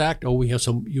Wilderness Act. We have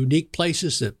some unique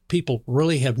places that people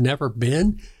really have never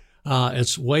been.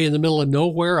 It's way in the middle of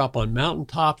nowhere up on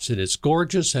mountaintops, and it's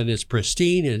gorgeous and it's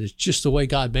pristine and it's just the way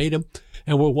God made them.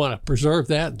 And we want to preserve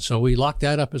that. And so we lock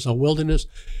that up as a wilderness.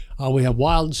 We have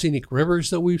wild and scenic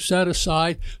rivers that we've set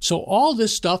aside. So all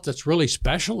this stuff that's really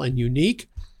special and unique,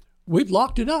 we've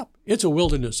locked it up. It's a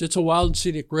wilderness. It's a wild and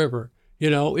scenic river.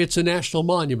 It's a national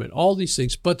monument, all these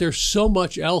things. But there's so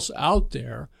much else out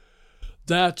there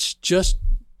that's just,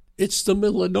 it's the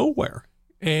middle of nowhere.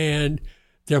 And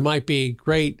there might be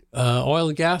great oil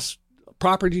and gas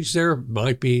properties there,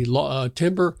 might be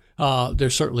timber.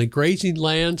 There's certainly grazing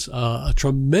lands. A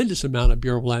tremendous amount of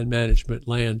Bureau of Land Management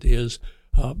land is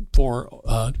for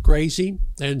grazing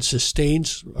and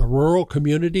sustains a rural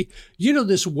community.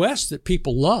 This West that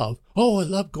people love. Oh, I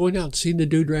love going out and seeing the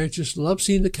dude ranches, love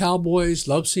seeing the cowboys,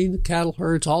 love seeing the cattle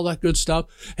herds, all that good stuff.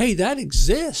 Hey, that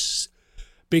exists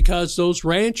because those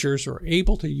ranchers are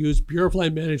able to use Bureau of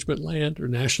Land Management land or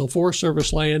National Forest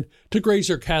Service land to graze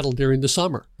their cattle during the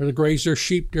summer or to graze their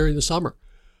sheep during the summer.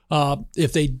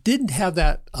 If they didn't have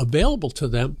that available to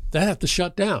them, they'd have to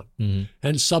shut down and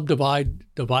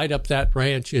divide up that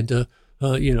ranch into,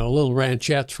 little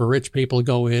ranchettes for rich people to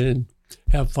go in and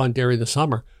have fun during the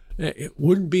summer. It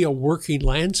wouldn't be a working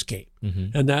landscape.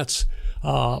 Mm-hmm. And that's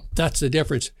the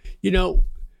difference.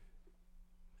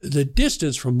 The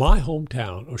distance from my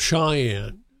hometown of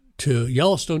Cheyenne to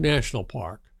Yellowstone National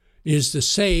Park is the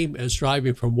same as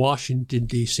driving from Washington,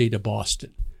 D.C. to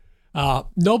Boston.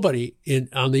 Nobody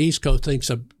on the East Coast thinks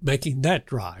of making that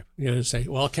drive. Say,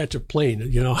 well, I'll catch a plane,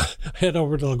 head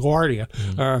over to LaGuardia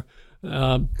or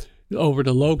over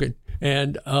to Logan,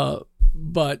 and or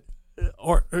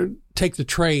take the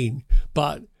train.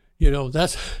 But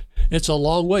it's a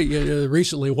long way.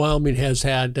 Recently, Wyoming has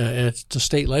had at the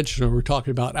state legislature, we're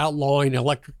talking about outlawing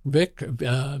electric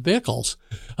vehicles,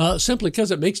 simply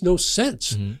because it makes no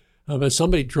sense. But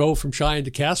somebody drove from Cheyenne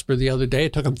to Casper the other day.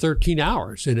 It took them 13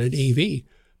 hours in an EV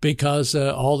because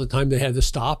all the time they had to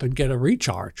stop and get a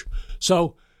recharge.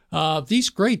 So these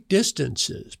great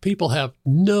distances, people have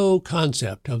no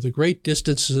concept of the great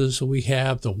distances we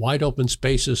have, the wide open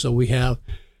spaces that we have.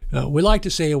 We like to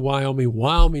say in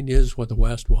Wyoming is what the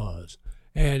West was.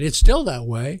 And it's still that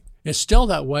way. It's still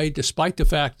that way despite the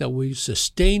fact that we've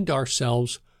sustained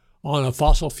ourselves on a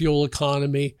fossil fuel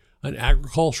economy, an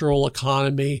agricultural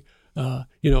economy, a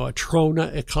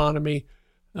Trona economy.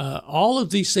 All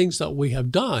of these things that we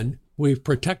have done, we've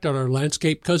protected our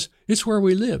landscape because it's where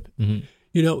we live.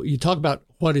 You talk about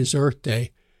what is Earth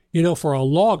Day. For a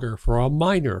logger, for a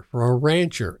miner, for a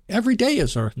rancher, every day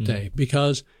is Earth Day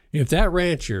because if that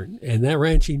rancher and that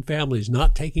ranching family is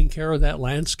not taking care of that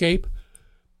landscape,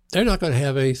 they're not going to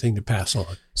have anything to pass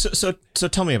on. So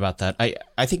tell me about that.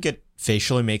 I think it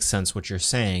facially makes sense what you're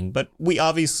saying, but we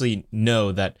obviously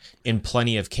know that in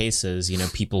plenty of cases,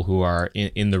 people who are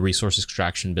in the resource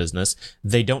extraction business,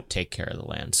 they don't take care of the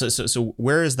land. So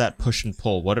where is that push and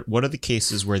pull? What are the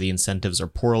cases where the incentives are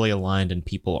poorly aligned and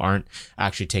people aren't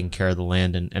actually taking care of the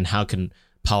land, and how can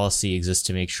policy exist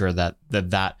to make sure that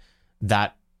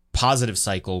positive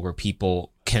cycle where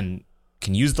people can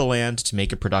use the land to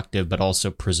make it productive, but also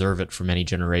preserve it for many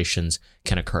generations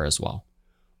can occur as well?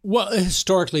 Well,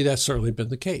 historically, that's certainly been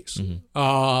the case.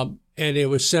 And it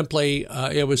was simply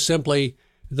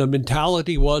the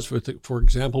mentality was, for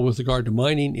example, with regard to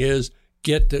mining, is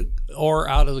get the ore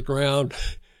out of the ground,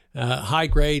 high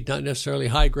grade, not necessarily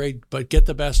high grade, but get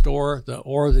the best ore, the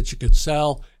ore that you can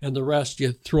sell, and the rest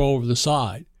you throw over the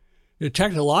side.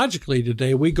 Technologically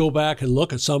today, we go back and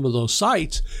look at some of those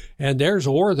sites, and there's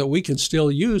ore that we can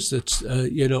still use that's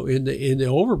in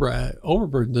the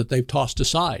overburden that they've tossed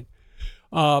aside.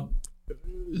 The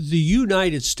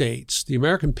United States, the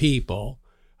American people,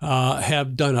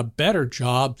 have done a better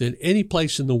job than any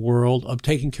place in the world of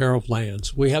taking care of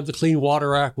lands. We have the Clean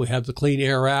Water Act, we have the Clean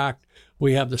Air Act,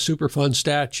 we have the Superfund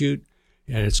statute,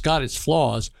 and it's got its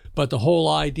flaws. But the whole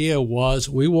idea was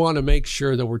we want to make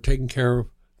sure that we're taking care of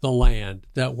the land,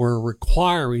 that we're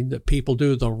requiring that people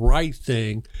do the right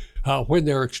thing when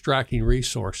they're extracting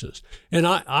resources. And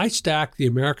I stack the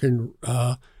American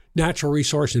natural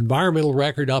resource environmental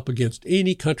record up against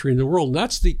any country in the world. And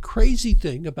that's the crazy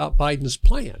thing about Biden's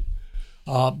plan.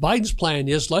 Biden's plan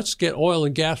is let's get oil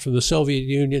and gas from the Soviet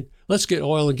Union. Let's get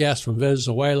oil and gas from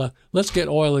Venezuela. Let's get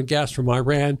oil and gas from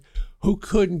Iran, who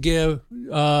couldn't give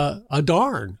a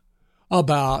darn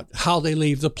about how they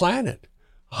leave the planet.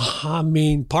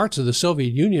 Parts of the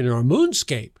Soviet Union are a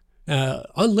moonscape,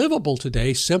 unlivable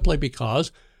today simply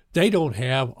because they don't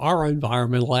have our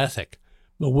environmental ethic.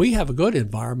 But we have a good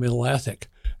environmental ethic.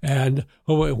 And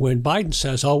when Biden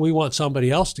says, we want somebody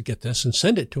else to get this and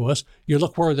send it to us, you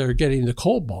look where they're getting the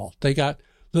cobalt. They got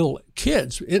little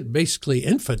kids, basically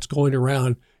infants, going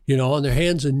around, on their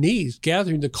hands and knees,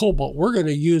 gathering the cobalt we're going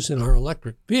to use in our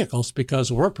electric vehicles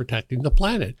because we're protecting the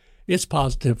planet. It's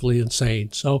positively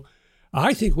insane. So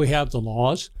I think we have the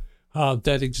laws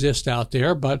that exist out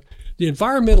there, but the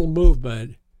environmental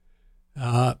movement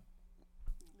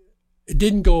it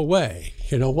didn't go away.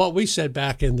 What we said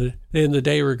back in the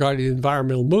day regarding the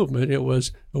environmental movement, it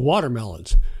was the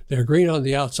watermelons. They're green on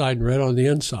the outside and red on the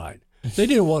inside. They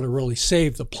didn't want to really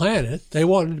save the planet. They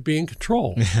wanted to be in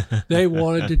control. They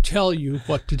wanted to tell you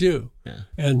what to do. Yeah.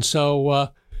 And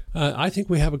so I think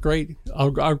we have a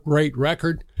great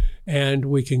record, and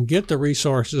we can get the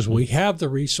resources. We have the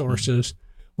resources.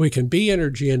 We can be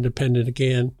energy independent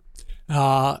again,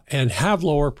 and have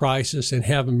lower prices and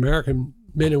have American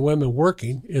men and women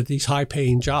working at these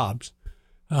high-paying jobs,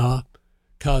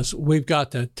 because we've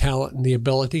got the talent and the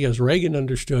ability, as Reagan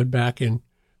understood back in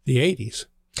the 80s,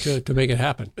 to make it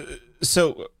happen.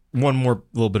 So one more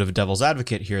little bit of a devil's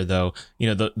advocate here, though.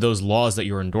 Those laws that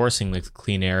you're endorsing, like the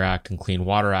Clean Air Act and Clean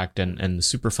Water Act and the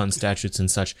Superfund statutes and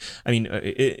such,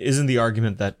 isn't the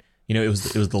argument that it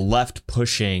was the left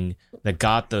pushing that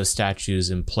got those statutes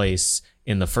in place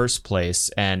in the first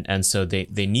place, and so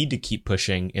they need to keep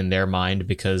pushing in their mind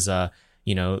because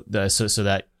so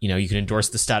that you can endorse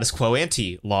the status quo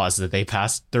ante laws that they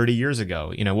passed 30 years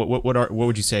ago. What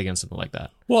would you say against something like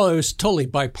that? Well, it was totally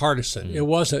bipartisan. It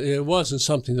wasn't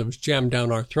something that was jammed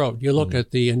down our throat. You look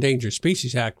at the Endangered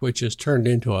Species Act, which has turned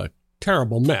into a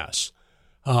terrible mess.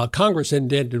 Congress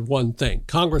intended one thing.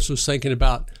 Congress was thinking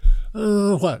about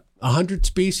 100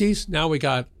 species. Now we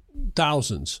got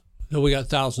thousands. We got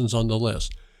thousands on the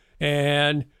list,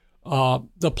 and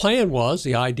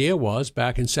the idea was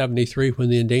back in 73 when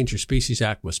the Endangered Species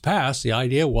Act was passed, the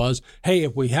idea was, hey,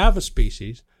 if we have a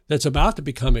species that's about to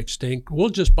become extinct, we'll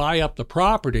just buy up the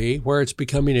property where it's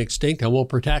becoming extinct and we'll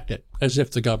protect it as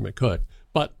if the government could.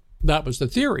 But that was the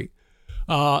theory.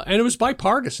 And it was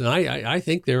bipartisan. I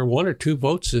think there were 1 or 2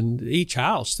 votes in each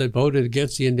house that voted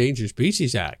against the Endangered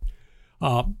Species Act.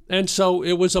 And so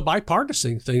it was a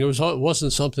bipartisan thing. It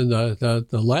wasn't something the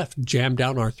left jammed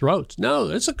down our throats. No,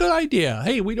 it's a good idea.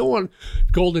 Hey, we don't want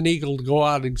golden eagle to go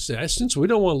out of existence. We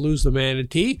don't want to lose the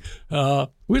manatee.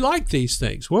 We like these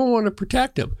things. We want to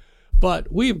protect them.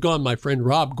 But we've gone, my friend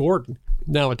Rob Gordon,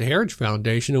 now at the Heritage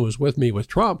Foundation, who was with me with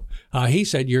Trump, he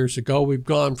said years ago, we've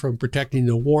gone from protecting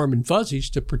the warm and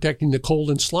fuzzies to protecting the cold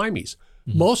and slimies.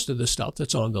 Mm-hmm. Most of the stuff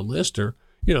that's on the list are,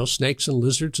 snakes and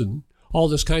lizards and all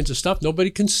this kinds of stuff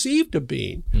nobody conceived of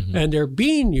being. Mm-hmm. And they're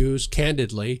being used,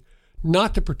 candidly,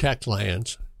 not to protect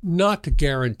lands, not to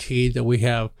guarantee that we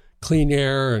have clean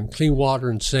air and clean water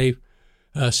and safe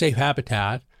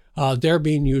habitat. They're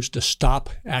being used to stop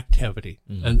activity.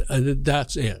 Mm-hmm. And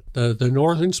that's it. The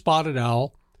northern spotted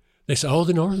owl, they say,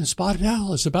 the northern spotted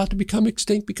owl is about to become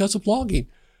extinct because of logging.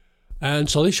 And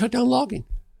so they shut down logging.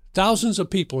 Thousands of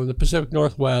people in the Pacific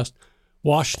Northwest,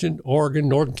 Washington, Oregon,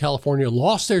 Northern California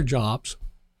lost their jobs.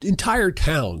 Entire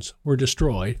towns were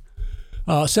destroyed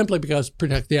simply because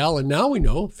protect the owl. And now we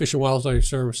know, Fish and Wildlife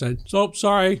Service said,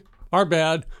 sorry, our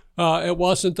bad. It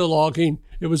wasn't the logging.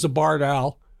 It was the barred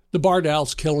owl. The barred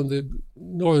owl's killing the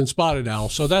northern spotted owl.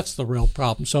 So that's the real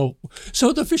problem. So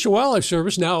the Fish and Wildlife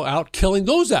Service now out killing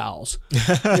those owls.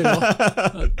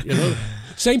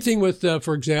 Same thing with,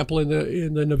 for example,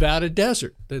 in the Nevada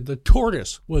desert, the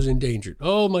tortoise was endangered.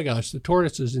 Oh my gosh, the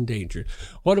tortoise is endangered.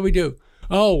 What do we do?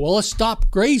 Oh, well, let's stop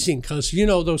grazing because,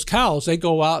 those cows, they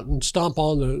go out and stomp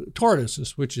on the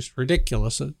tortoises, which is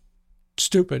ridiculous, a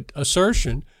stupid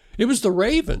assertion. It was the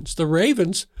ravens. The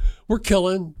ravens were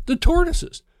killing the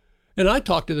tortoises. And I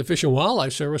talked to the Fish and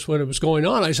Wildlife Service when it was going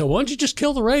on. I said, why don't you just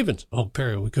kill the ravens? Oh,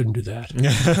 Perry, we couldn't do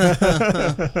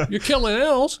that. You're killing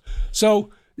owls. So,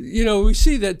 we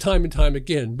see that time and time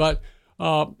again, but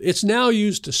it's now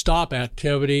used to stop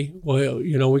activity. Well,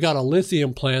 we got a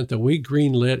lithium plant that we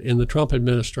greenlit in the Trump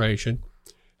administration.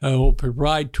 Will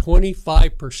provide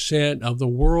 25% of the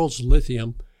world's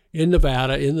lithium in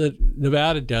Nevada, in the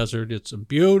Nevada desert. It's a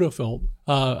beautiful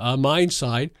mine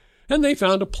site. And they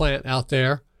found a plant out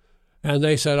there. And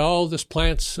they said, this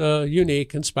plant's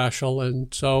unique and special.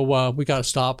 And so we got to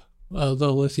stop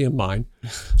the lithium mine.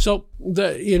 So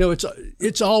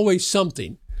it's always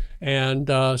something, and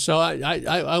so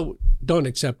I don't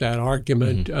accept that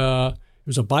argument. Mm-hmm. It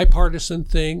was a bipartisan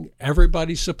thing.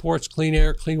 Everybody supports clean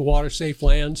air, clean water, safe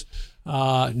lands.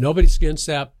 Nobody's against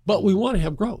that, but we want to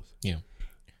have growth. Yeah.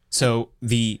 So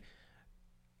the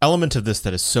element of this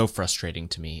that is so frustrating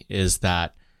to me is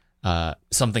that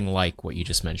something like what you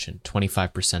just mentioned,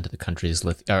 25% of the country's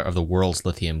of the world's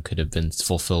lithium could have been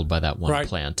fulfilled by that one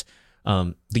plant.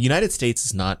 The United States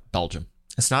is not Belgium.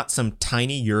 It's not some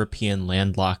tiny European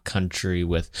landlocked country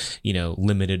with,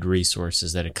 limited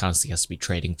resources that it constantly has to be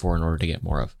trading for in order to get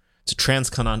more of. It's a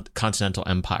transcontinental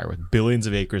empire with billions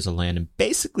of acres of land, and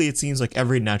basically it seems like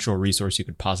every natural resource you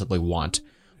could possibly want.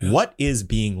 Yeah. What is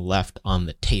being left on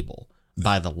the table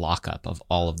by the lockup of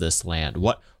all of this land?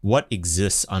 What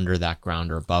exists under that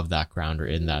ground or above that ground or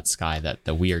in that sky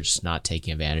that we are just not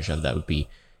taking advantage of that would be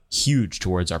huge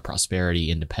towards our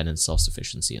prosperity, independence,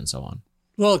 self-sufficiency, and so on?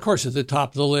 Well, of course, at the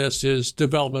top of the list is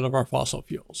development of our fossil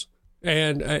fuels.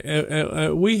 And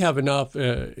we have enough.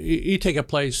 You take a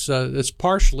place that's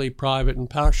partially private and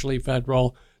partially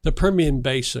federal, the Permian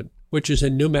Basin, which is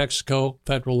in New Mexico,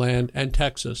 federal land, and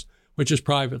Texas, which is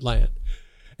private land.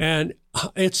 And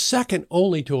it's second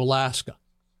only to Alaska.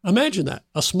 Imagine that.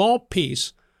 A small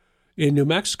piece in New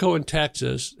Mexico and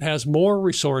Texas has more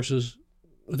resources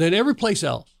than every place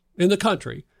else in the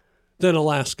country than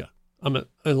Alaska.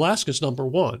 Alaska's number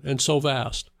one and so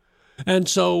vast. And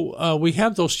so we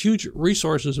have those huge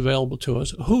resources available to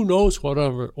us. Who knows what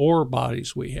other ore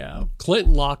bodies we have?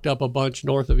 Clinton locked up a bunch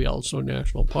north of Yellowstone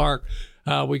National Park.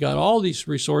 We got all these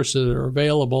resources that are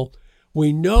available.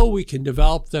 We know we can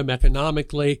develop them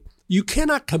economically. You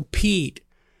cannot compete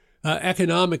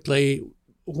economically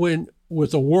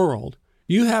with the world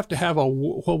You have to have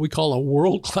what we call a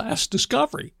world-class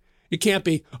discovery. It can't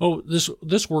be,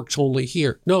 this works only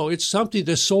here. No, it's something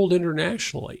that's sold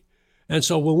internationally. And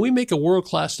so when we make a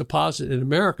world-class deposit in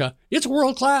America, it's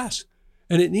world-class.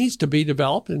 And it needs to be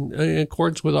developed in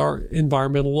accordance with our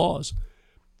environmental laws.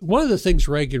 One of the things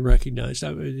Reagan recognized,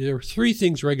 there were 3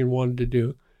 things Reagan wanted to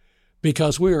do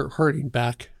because we were hurting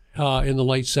back in the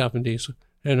late 70s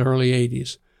and early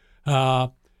 80s.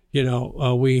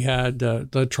 We had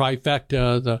the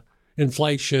trifecta, the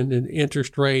inflation and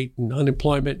interest rate and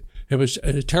unemployment. It was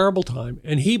a terrible time.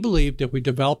 And he believed if we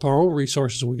developed our own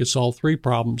resources, we could solve 3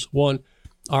 problems. 1,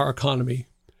 our economy.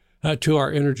 2,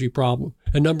 our energy problem.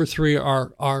 And number 3,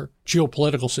 our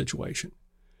geopolitical situation.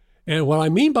 And what I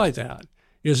mean by that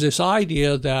is this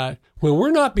idea that when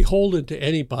we're not beholden to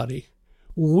anybody,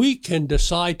 we can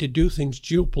decide to do things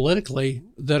geopolitically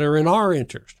that are in our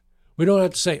interest. We don't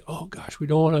have to say, oh, gosh, we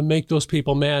don't want to make those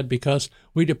people mad because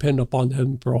we depend upon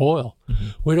them for oil. Mm-hmm.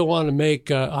 We don't want to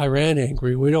make Iran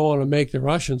angry. We don't want to make the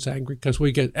Russians angry because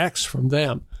we get X from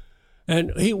them.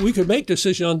 And we could make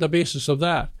decisions on the basis of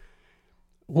that.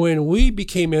 When we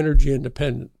became energy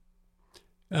independent,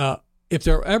 if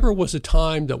there ever was a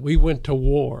time that we went to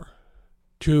war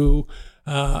to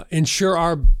ensure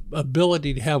our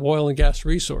ability to have oil and gas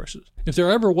resources, if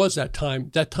there ever was that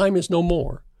time is no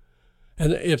more.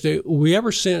 And if we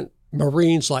ever sent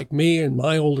Marines like me and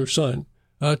my older son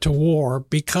to war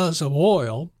because of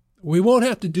oil, we won't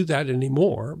have to do that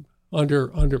anymore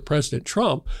under President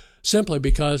Trump, simply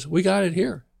because we got it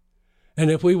here. And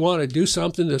if we want to do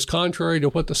something that's contrary to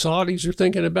what the Saudis are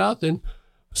thinking about, then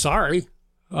sorry,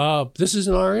 this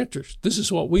isn't our interest. This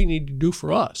is what we need to do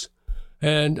for us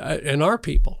and our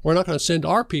people. We're not going to send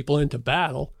our people into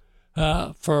battle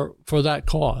for that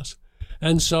cause.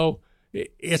 And so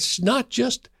it's not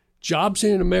just jobs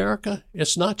in America.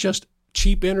 It's not just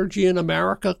cheap energy in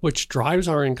America, which drives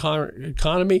our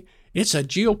economy. It's a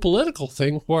geopolitical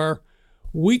thing where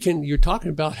you're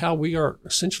talking about how we are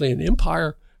essentially an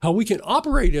empire, how we can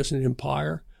operate as an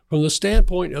empire from the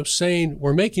standpoint of saying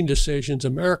we're making decisions,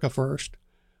 America first,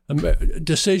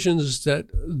 decisions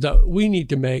that we need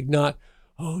to make, not,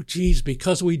 oh, geez,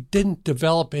 because we didn't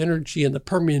develop energy in the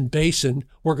Permian Basin,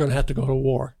 we're going to have to go to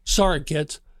war. Sorry,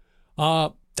 kids.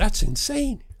 That's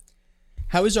insane.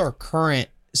 How is our current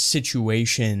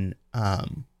situation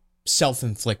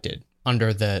self-inflicted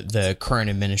under the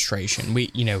current administration?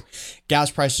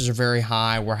 Gas prices are very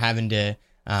high. We're having to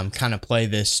kind of play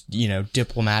this,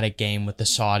 diplomatic game with the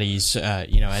Saudis,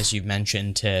 as you've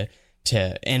mentioned,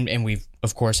 and we've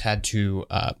of course had to,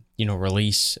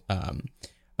 release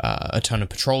a ton of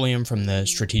petroleum from the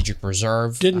strategic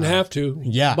reserve. Didn't have to.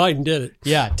 Yeah. Biden did it.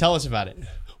 Yeah. Tell us about it.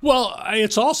 Well,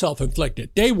 it's all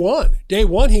self-inflicted. Day one,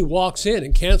 he walks in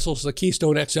and cancels the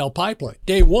Keystone XL pipeline.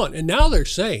 Day one. And now they're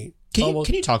saying... Can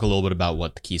you talk a little bit about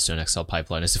what the Keystone XL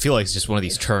pipeline is? I feel like it's just one of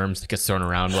these terms that gets thrown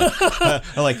around,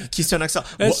 like Keystone XL.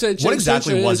 What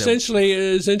exactly was it?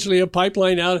 Essentially a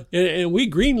pipeline out, and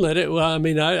we greenlit it. Well, I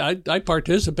mean, I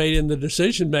participated in the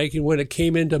decision making when it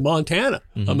came into Montana.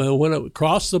 Mm-hmm. I mean, when it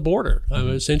crossed the border. Mm-hmm. I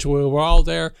mean, essentially, we were all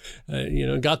there.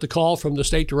 Got the call from the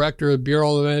state director of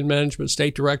Bureau of Land Management,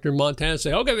 state director in Montana,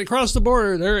 say, okay, they crossed the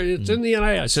border. There, it's in the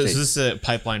United States. So is this a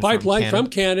pipeline from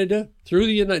Canada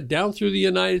down through the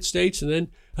United States, and then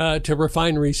to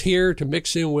refineries here to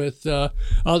mix in with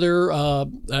other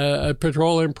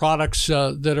petroleum products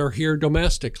that are here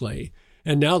domestically.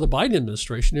 And now the Biden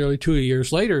administration, nearly 2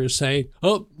 years later, is saying,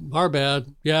 oh, our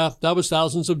bad. Yeah, that was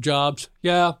thousands of jobs.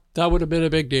 Yeah, that would have been a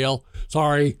big deal.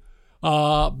 Sorry.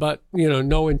 But,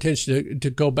 no intention to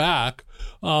go back.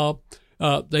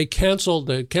 They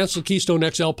canceled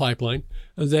Keystone XL pipeline.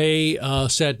 They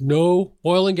said no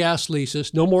oil and gas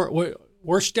leases, no more.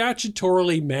 We're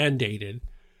statutorily mandated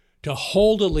to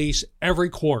hold a lease every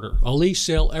quarter, a lease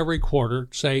sale every quarter.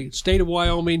 Say, state of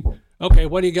Wyoming, okay,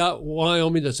 what do you got,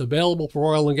 Wyoming, that's available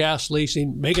for oil and gas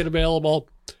leasing? Make it available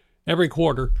every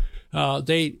quarter. For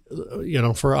 8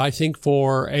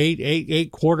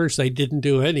 quarters, they didn't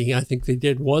do any. I think they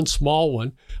did one small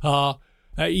one.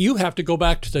 You have to go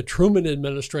back to the Truman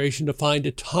administration to find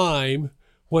a time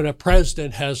when a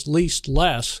president has leased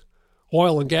less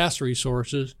oil and gas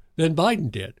resources than Biden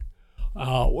did.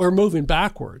 We're moving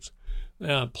backwards.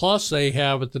 Plus, they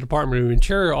have at the Department of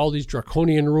Interior all these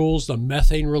draconian rules, the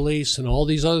methane release, and all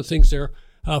these other things they're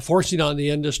forcing on the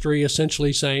industry,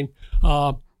 essentially saying,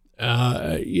 we're going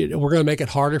to make it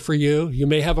harder for you. You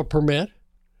may have a permit.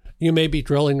 You may be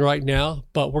drilling right now,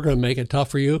 but we're going to make it tough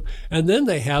for you. And then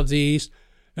they have these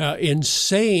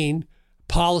insane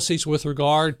policies with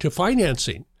regard to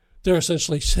financing. They're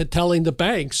essentially telling the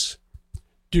banks,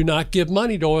 do not give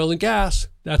money to oil and gas.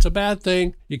 That's a bad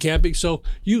thing. You can't be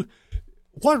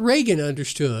what Reagan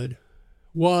understood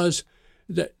was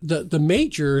that the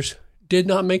majors did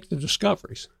not make the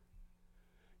discoveries.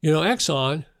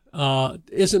 Exxon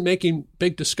isn't making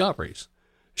big discoveries.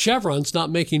 Chevron's not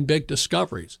making big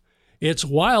discoveries. It's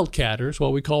wildcatters,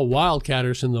 what we call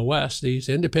wildcatters in the West, these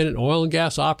independent oil and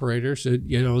gas operators that,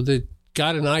 that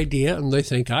got an idea and they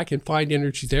think, I can find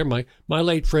energy there. My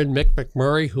late friend Mick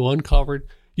McMurray, who uncovered,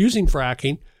 using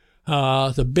fracking,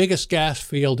 the biggest gas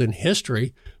field in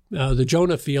history, the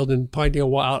Jonah Field in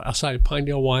Pinedale, outside of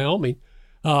Pinedale, Wyoming.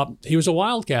 He was a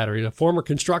wildcatter. He's a former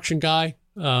construction guy,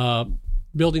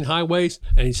 building highways.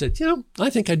 And he said, I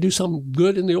think I'd do something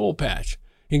good in the oil patch.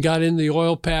 He got in the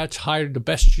oil patch, hired the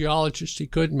best geologists he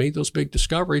could, made those big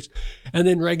discoveries. And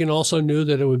then Reagan also knew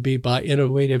that it would be by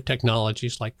innovative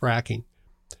technologies like fracking.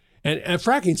 And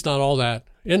fracking's not all that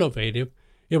innovative.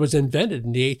 It was invented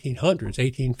in the 1800s,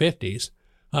 1850s.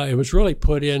 It was really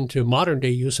put into modern day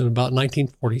use in about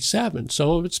 1947.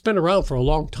 So it's been around for a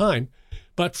long time.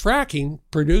 But fracking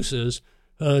produces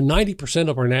 90%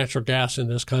 of our natural gas in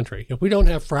this country. If we don't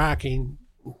have fracking,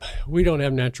 we don't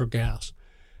have natural gas.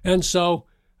 And so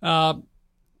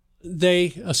they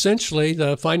essentially,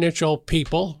 the financial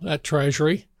people at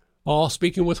Treasury, all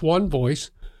speaking with one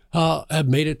voice, have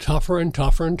made it tougher and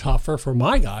tougher and tougher for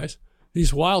my guys,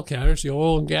 these wildcatters, the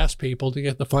oil and gas people, to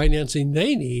get the financing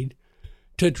they need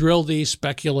to drill these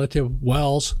speculative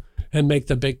wells and make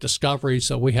the big discoveries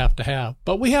that we have to have.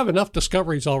 But we have enough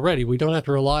discoveries already. We don't have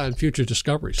to rely on future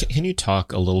discoveries. Can you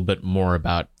talk a little bit more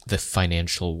about the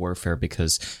financial warfare?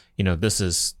 Because, this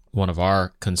is one of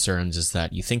our concerns, is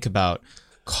that you think about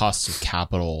costs of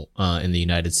capital in the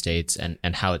United States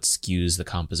and how it skews the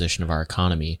composition of our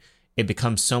economy. It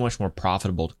becomes so much more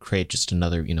profitable to create just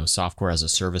another, software as a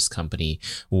service company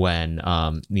when,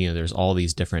 there's all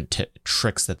these different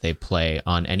tricks that they play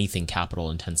on anything capital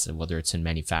intensive, whether it's in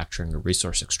manufacturing or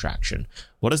resource extraction.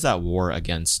 What does that war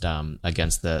against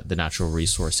the natural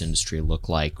resource industry look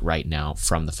like right now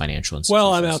from the financial institutions?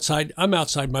 Well, I'm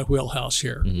outside my wheelhouse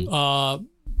here. Mm-hmm.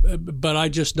 But I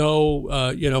just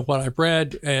know, what I've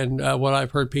read and what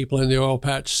I've heard people in the oil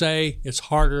patch say. It's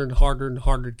harder and harder and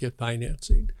harder to get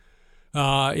financing.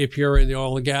 If you're in the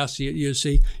oil and gas, you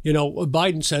see,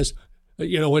 Biden says,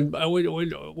 when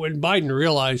Biden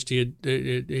realized he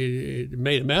had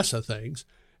made a mess of things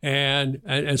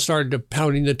and started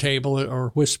pounding the table or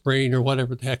whispering or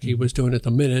whatever the heck he was doing at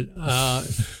the minute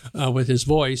with his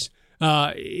voice,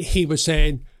 he was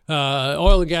saying,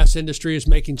 oil and gas industry is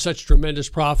making such tremendous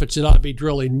profits, it ought to be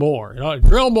drilling more.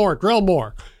 Drill more,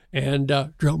 and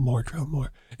drill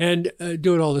more, and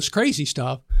doing all this crazy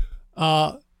stuff.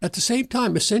 At the same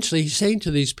time, essentially, he's saying to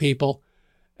these people,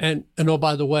 and oh,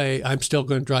 by the way, I'm still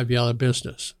going to drive you out of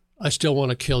business. I still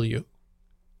want to kill you.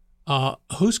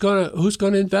 Who's going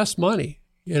to invest money?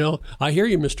 I hear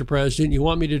you, Mr. President. You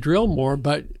want me to drill more,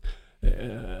 but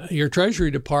your Treasury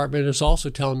Department is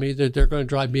also telling me that they're going to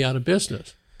drive me out of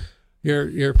business.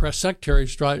 Your press secretary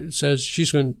says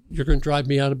you're going to drive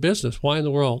me out of business. Why in the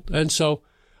world? And so,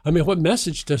 what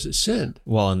message does it send?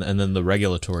 Well, and then the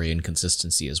regulatory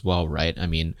inconsistency as well, right?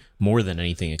 More than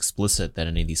anything explicit that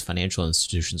any of these financial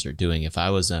institutions are doing. If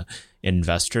I was an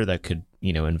investor that could,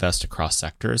 invest across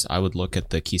sectors, I would look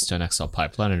at the Keystone XL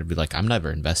pipeline and be like, I'm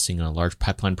never investing in a large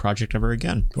pipeline project ever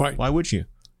again. Right. Why would you?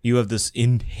 You have this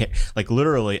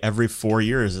literally every 4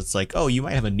 years, it's like, oh, you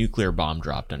might have a nuclear bomb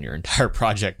dropped on your entire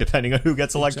project, depending on who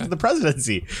gets elected to the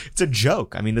presidency. It's a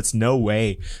joke. That's no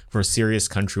way for a serious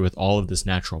country with all of this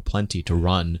natural plenty to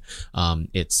run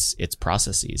its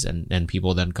processes. And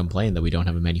people then complain that we don't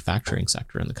have a manufacturing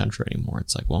sector in the country anymore.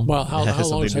 It's like, well, how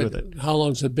long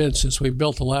has it been since we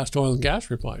built the last oil and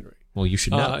gas refinery? Well, you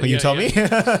should know. Can you tell me?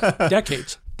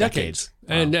 Decades. Wow.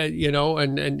 And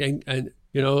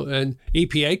and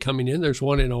EPA coming in. There's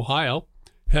one in Ohio.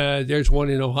 There's one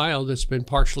in Ohio that's been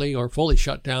partially or fully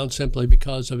shut down simply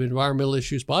because of environmental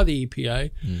issues by the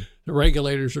EPA. The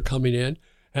regulators are coming in,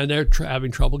 and they're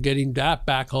having trouble getting that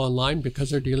back online because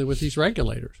they're dealing with these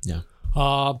regulators. Yeah.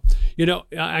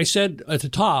 I said at the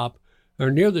top,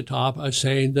 or near the top, I was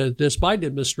saying that this Biden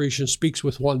administration speaks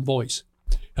with one voice.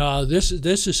 This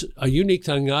is a unique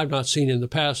thing I've not seen in the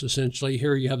past, essentially.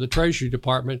 Here you have the Treasury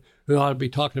Department, who ought to be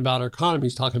talking about our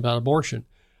economies, talking about abortion.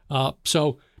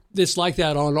 So it's like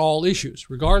that on all issues.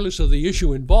 Regardless of the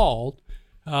issue involved,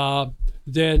 then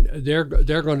they're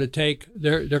going to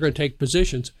take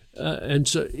positions. And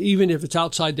so even if it's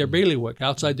outside their bailiwick,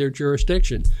 outside their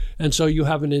jurisdiction. And so you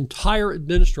have an entire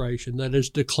administration that has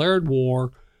declared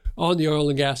war on the oil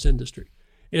and gas industry.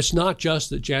 It's not just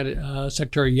that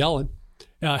Secretary Yellen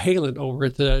Haaland over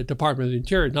at the Department of the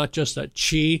Interior. Not just that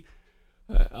she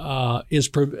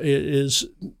is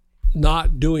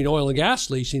not doing oil and gas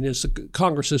leasing as the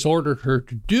Congress has ordered her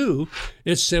to do.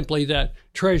 It's simply that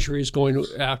Treasury is going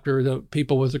after the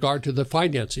people with regard to the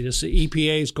financing. It's the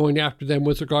EPA is going after them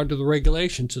with regard to the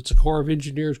regulations. It's the Corps of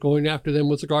Engineers going after them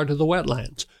with regard to the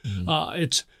wetlands.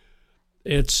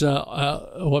 It's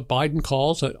what Biden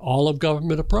calls an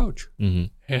all-of-government approach.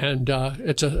 And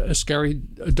it's a scary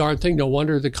darn thing. No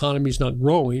wonder the economy's not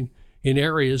growing in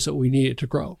areas that we need it to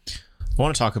grow. I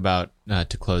want to talk about,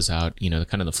 to close out,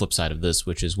 kind of the flip side of this,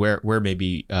 which is where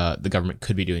maybe the government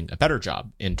could be doing a better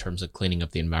job in terms of cleaning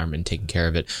up the environment and taking care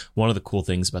of it. One of the cool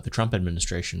things about the Trump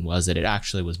administration was that it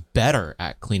actually was better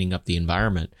at cleaning up the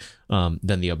environment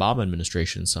than the Obama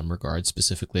administration in some regards,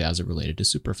 specifically as it related to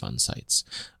Superfund sites.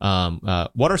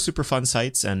 What are Superfund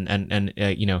sites? And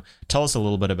tell us a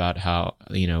little bit about how,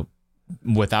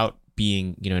 without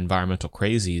being, environmental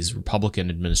crazies, Republican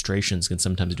administrations can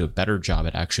sometimes do a better job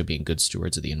at actually being good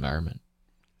stewards of the environment.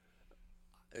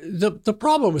 The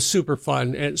problem with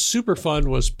Superfund, and Superfund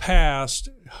was passed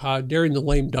during the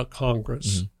lame duck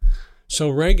Congress. So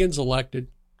Reagan's elected.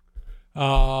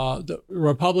 The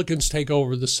Republicans take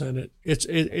over the Senate.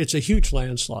 It's a huge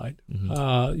landslide.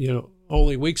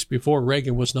 Only weeks before,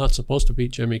 Reagan was not supposed to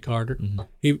beat Jimmy Carter.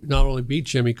 He not only beat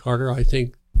Jimmy Carter, I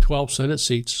think 12 Senate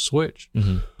seats switched.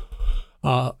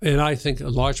 And I think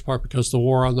in large part because the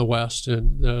war on the West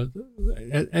and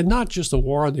not just the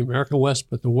war on the American West,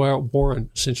 but the war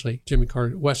on essentially Jimmy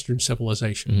Carter, Western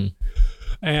civilization.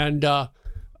 And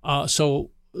so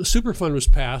Superfund was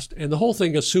passed, and the whole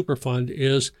thing of Superfund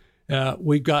is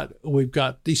we've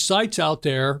got these sites out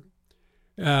there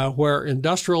where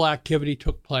industrial activity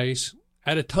took place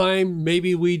at a time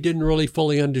maybe we didn't really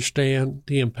fully understand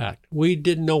the impact. We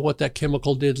didn't know what that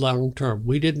chemical did long term.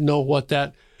 We didn't know what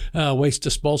that waste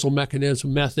disposal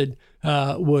method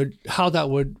how that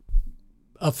would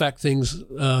affect things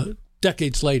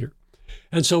decades later.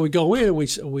 And so we go in and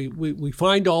we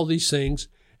find all these things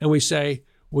and we say,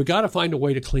 we got to find a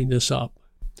way to clean this up.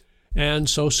 And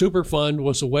so Superfund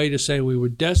was a way to say we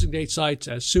would designate sites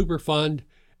as Superfund,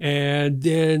 and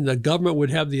then the government would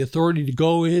have the authority to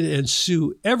go in and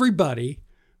sue everybody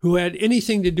who had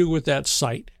anything to do with that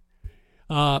site.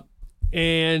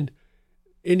 And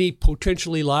any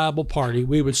potentially liable party,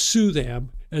 we would sue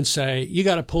them and say, you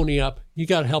got to pony up, you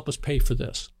got to help us pay for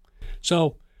this.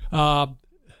 So that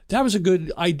was a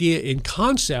good idea in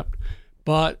concept,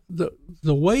 but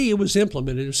the way it was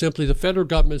implemented is simply the federal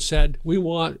government said, we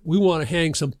want to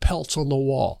hang some pelts on the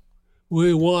wall.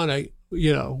 We want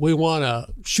to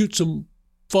shoot some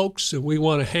folks, and we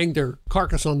want to hang their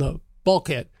carcass on the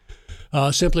bulkhead.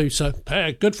 Simply say,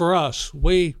 hey, good for us.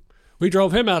 We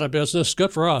drove him out of business.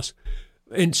 Good for us.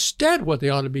 Instead, what they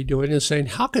ought to be doing is saying,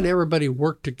 how can everybody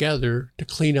work together to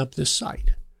clean up this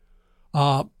site?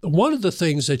 One of the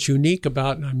things that's unique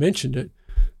about, and I mentioned it,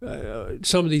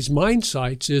 some of these mine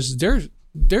sites is there's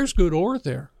good ore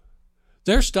there.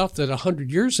 There's stuff that 100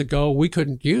 years ago we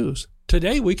couldn't use.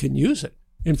 Today we can use it.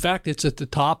 In fact, it's at the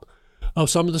top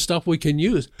of some of the stuff we can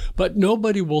use. But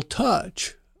nobody will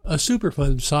touch a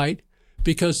Superfund site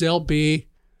because they'll be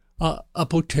a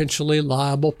potentially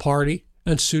liable party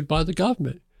and sued by the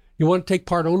government. You want to take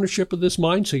part ownership of this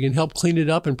mine so you can help clean it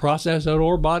up and process that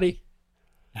ore body?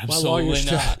 Absolutely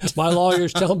not. My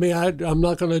lawyers tell me I'm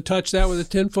not going to touch that with a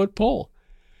 10-foot pole.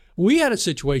 We had a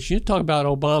situation, you talk about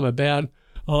Obama bad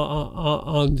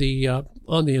on the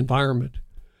environment.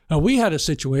 We had a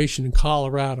situation in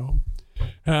Colorado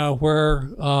where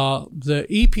the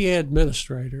EPA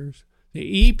administrators,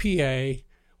 the EPA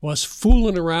was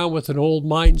fooling around with an old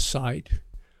mine site,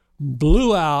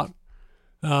 blew out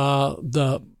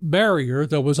the barrier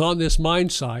that was on this mine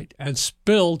site and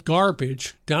spilled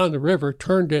garbage down the river,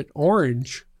 turned it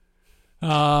orange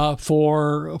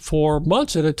for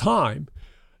months at a time.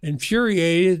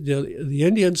 Infuriated the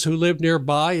Indians who lived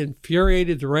nearby,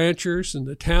 infuriated the ranchers and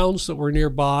the towns that were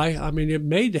nearby. I mean, it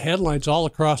made the headlines all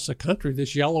across the country,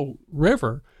 this yellow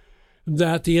river,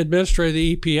 that the administrator of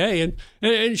the EPA,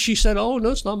 and she said, oh, no,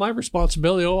 it's not my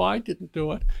responsibility. Oh, I didn't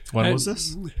do it. When was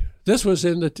this? This was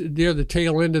near the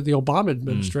tail end of the Obama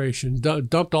administration,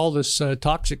 dumped all this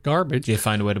toxic garbage. Did they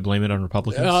find a way to blame it on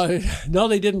Republicans? No,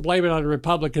 they didn't blame it on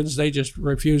Republicans. They just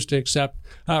refused to accept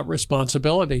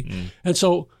responsibility. And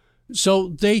so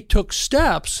they took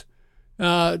steps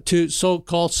to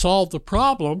so-called solve the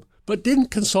problem, but didn't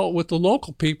consult with the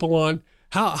local people on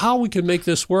how we can make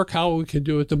this work, how we can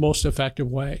do it the most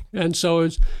effective way. And so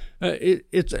I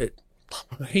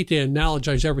hate to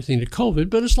analogize everything to COVID,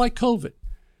 but it's like COVID.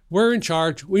 We're in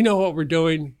charge. We know what we're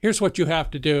doing. Here's what you have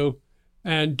to do.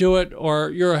 and do it, or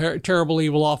you're a terrible,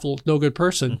 evil, awful, no good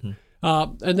person.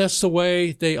 And that's the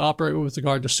way they operate with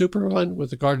regard to Superfund,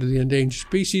 with regard to the endangered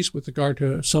species, with regard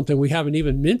to something we haven't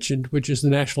even mentioned, which is the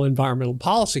National Environmental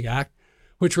Policy Act,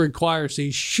 which requires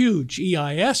these huge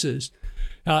EISs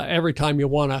every time you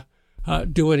want to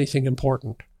do anything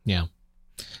important. Yeah.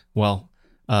 Well,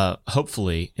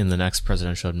 hopefully in the next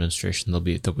presidential administration, there'll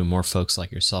be more folks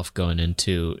like yourself going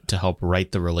into to help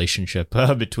right the relationship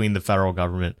between the federal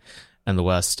government and the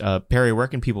West. Perry, where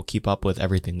can people keep up with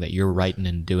everything that you're writing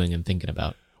and doing and thinking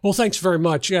about? Well, thanks very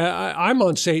much. I'm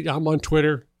on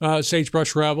Twitter,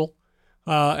 Sagebrush Rebel,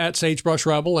 at Sagebrush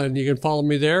Rebel, and you can follow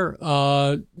me there.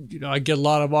 I get a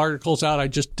lot of articles out. I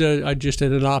just did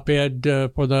an op-ed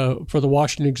for the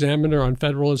Washington Examiner on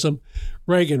federalism.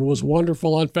 Reagan was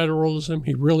wonderful on federalism.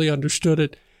 He really understood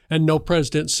it, and no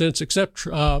president since, except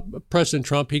President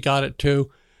Trump, he got it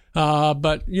too.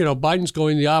 But Biden's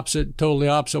going totally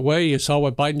opposite way. You saw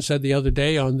what Biden said the other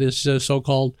day on this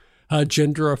so-called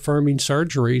gender-affirming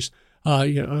surgeries.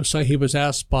 So he was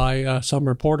asked by some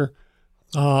reporter,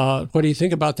 what do you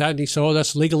think about that? And he said,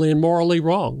 that's legally and morally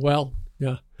wrong. Well,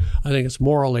 yeah, I think it's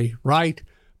morally right.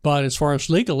 But as far as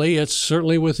legally, it's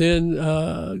certainly within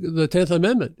the 10th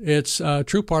Amendment. It's a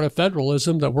true part of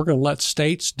federalism that we're going to let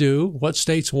states do what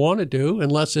states want to do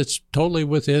unless it's totally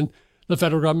within the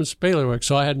federal government's bailiwick.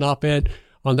 So I had an op-ed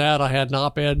on that. I had an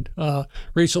op-ed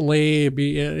recently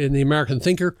in the American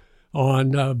Thinker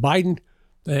on Biden,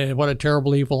 what a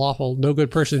terrible, evil, awful, no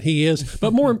good person he is.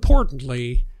 But more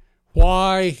importantly,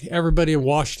 why everybody in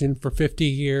Washington for 50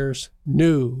 years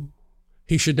knew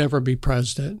he should never be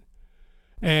president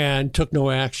and took no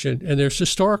action. And there's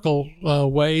historical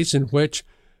ways in which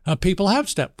people have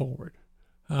stepped forward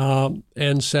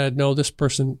and said, no, this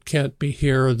person can't be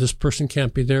here or this person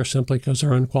can't be there simply because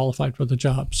they're unqualified for the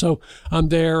job. So I'm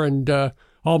there, and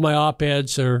all my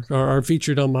op-eds are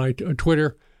featured on my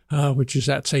Twitter, which is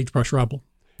at Sagebrush Rebel.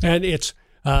 And it's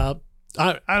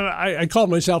I call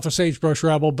myself a Sagebrush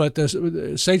Rebel, but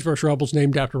the Sagebrush Rebel's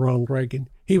named after Ronald Reagan.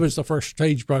 He was the first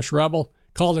Sagebrush Rebel,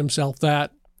 called himself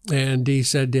that. And he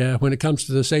said, when it comes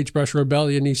to the Sagebrush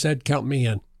Rebellion, he said, count me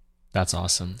in. That's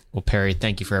awesome. Well, Perry,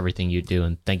 thank you for everything you do,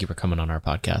 and thank you for coming on our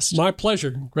podcast. My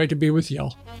pleasure. Great to be with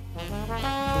y'all.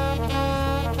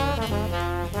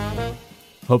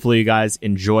 Hopefully you guys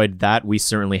enjoyed that. We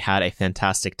certainly had a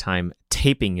fantastic time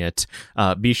taping it.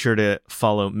 Be sure to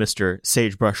follow Mr.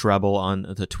 Sagebrush Rebel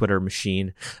on the Twitter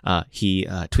machine. He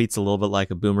tweets a little bit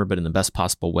like a boomer, but in the best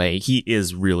possible way. He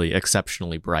is really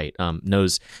exceptionally bright,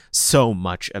 knows so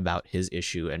much about his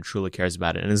issue and truly cares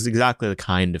about it, and is exactly the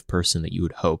kind of person that you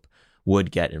would hope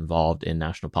would get involved in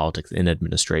national politics, in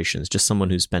administrations. Just someone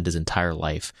who spent his entire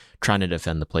life trying to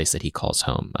defend the place that he calls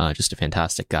home. Just a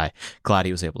fantastic guy. Glad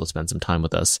he was able to spend some time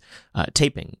with us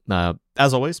taping.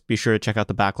 As always, be sure to check out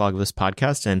the backlog of this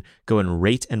podcast and go and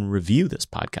rate and review this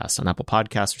podcast on Apple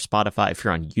Podcasts or Spotify. If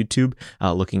you're on YouTube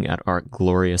looking at our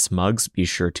glorious mugs, be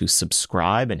sure to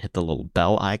subscribe and hit the little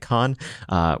bell icon.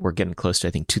 We're getting close to,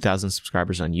 I think, 2,000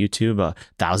 subscribers on YouTube.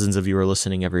 Thousands of you are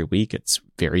listening every week. It's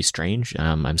very strange.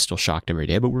 I'm still shocked every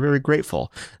day, but we're very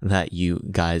grateful that you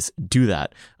guys do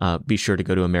that. Be sure to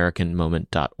go to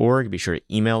AmericanMoment.org. Be sure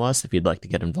to email us if you'd like to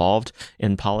get involved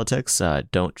in politics.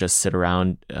 Don't just sit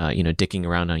around, dicking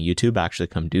around on YouTube. Actually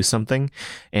come do something.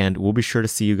 And we'll be sure to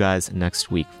see you guys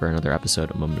next week for another episode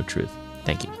of Moment of Truth.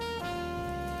 Thank you.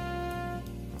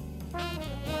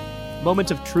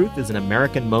 Moment of Truth is an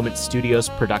American Moment Studios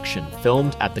production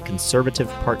filmed at the Conservative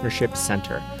Partnership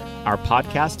Center. Our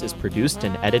podcast is produced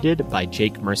and edited by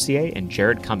Jake Mercier and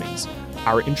Jared Cummings.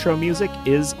 Our intro music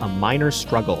is A Minor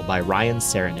Struggle by Ryan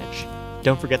Serenich.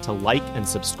 Don't forget to like and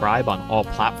subscribe on all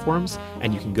platforms,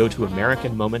 and you can go to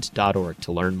AmericanMoment.org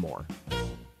to learn more.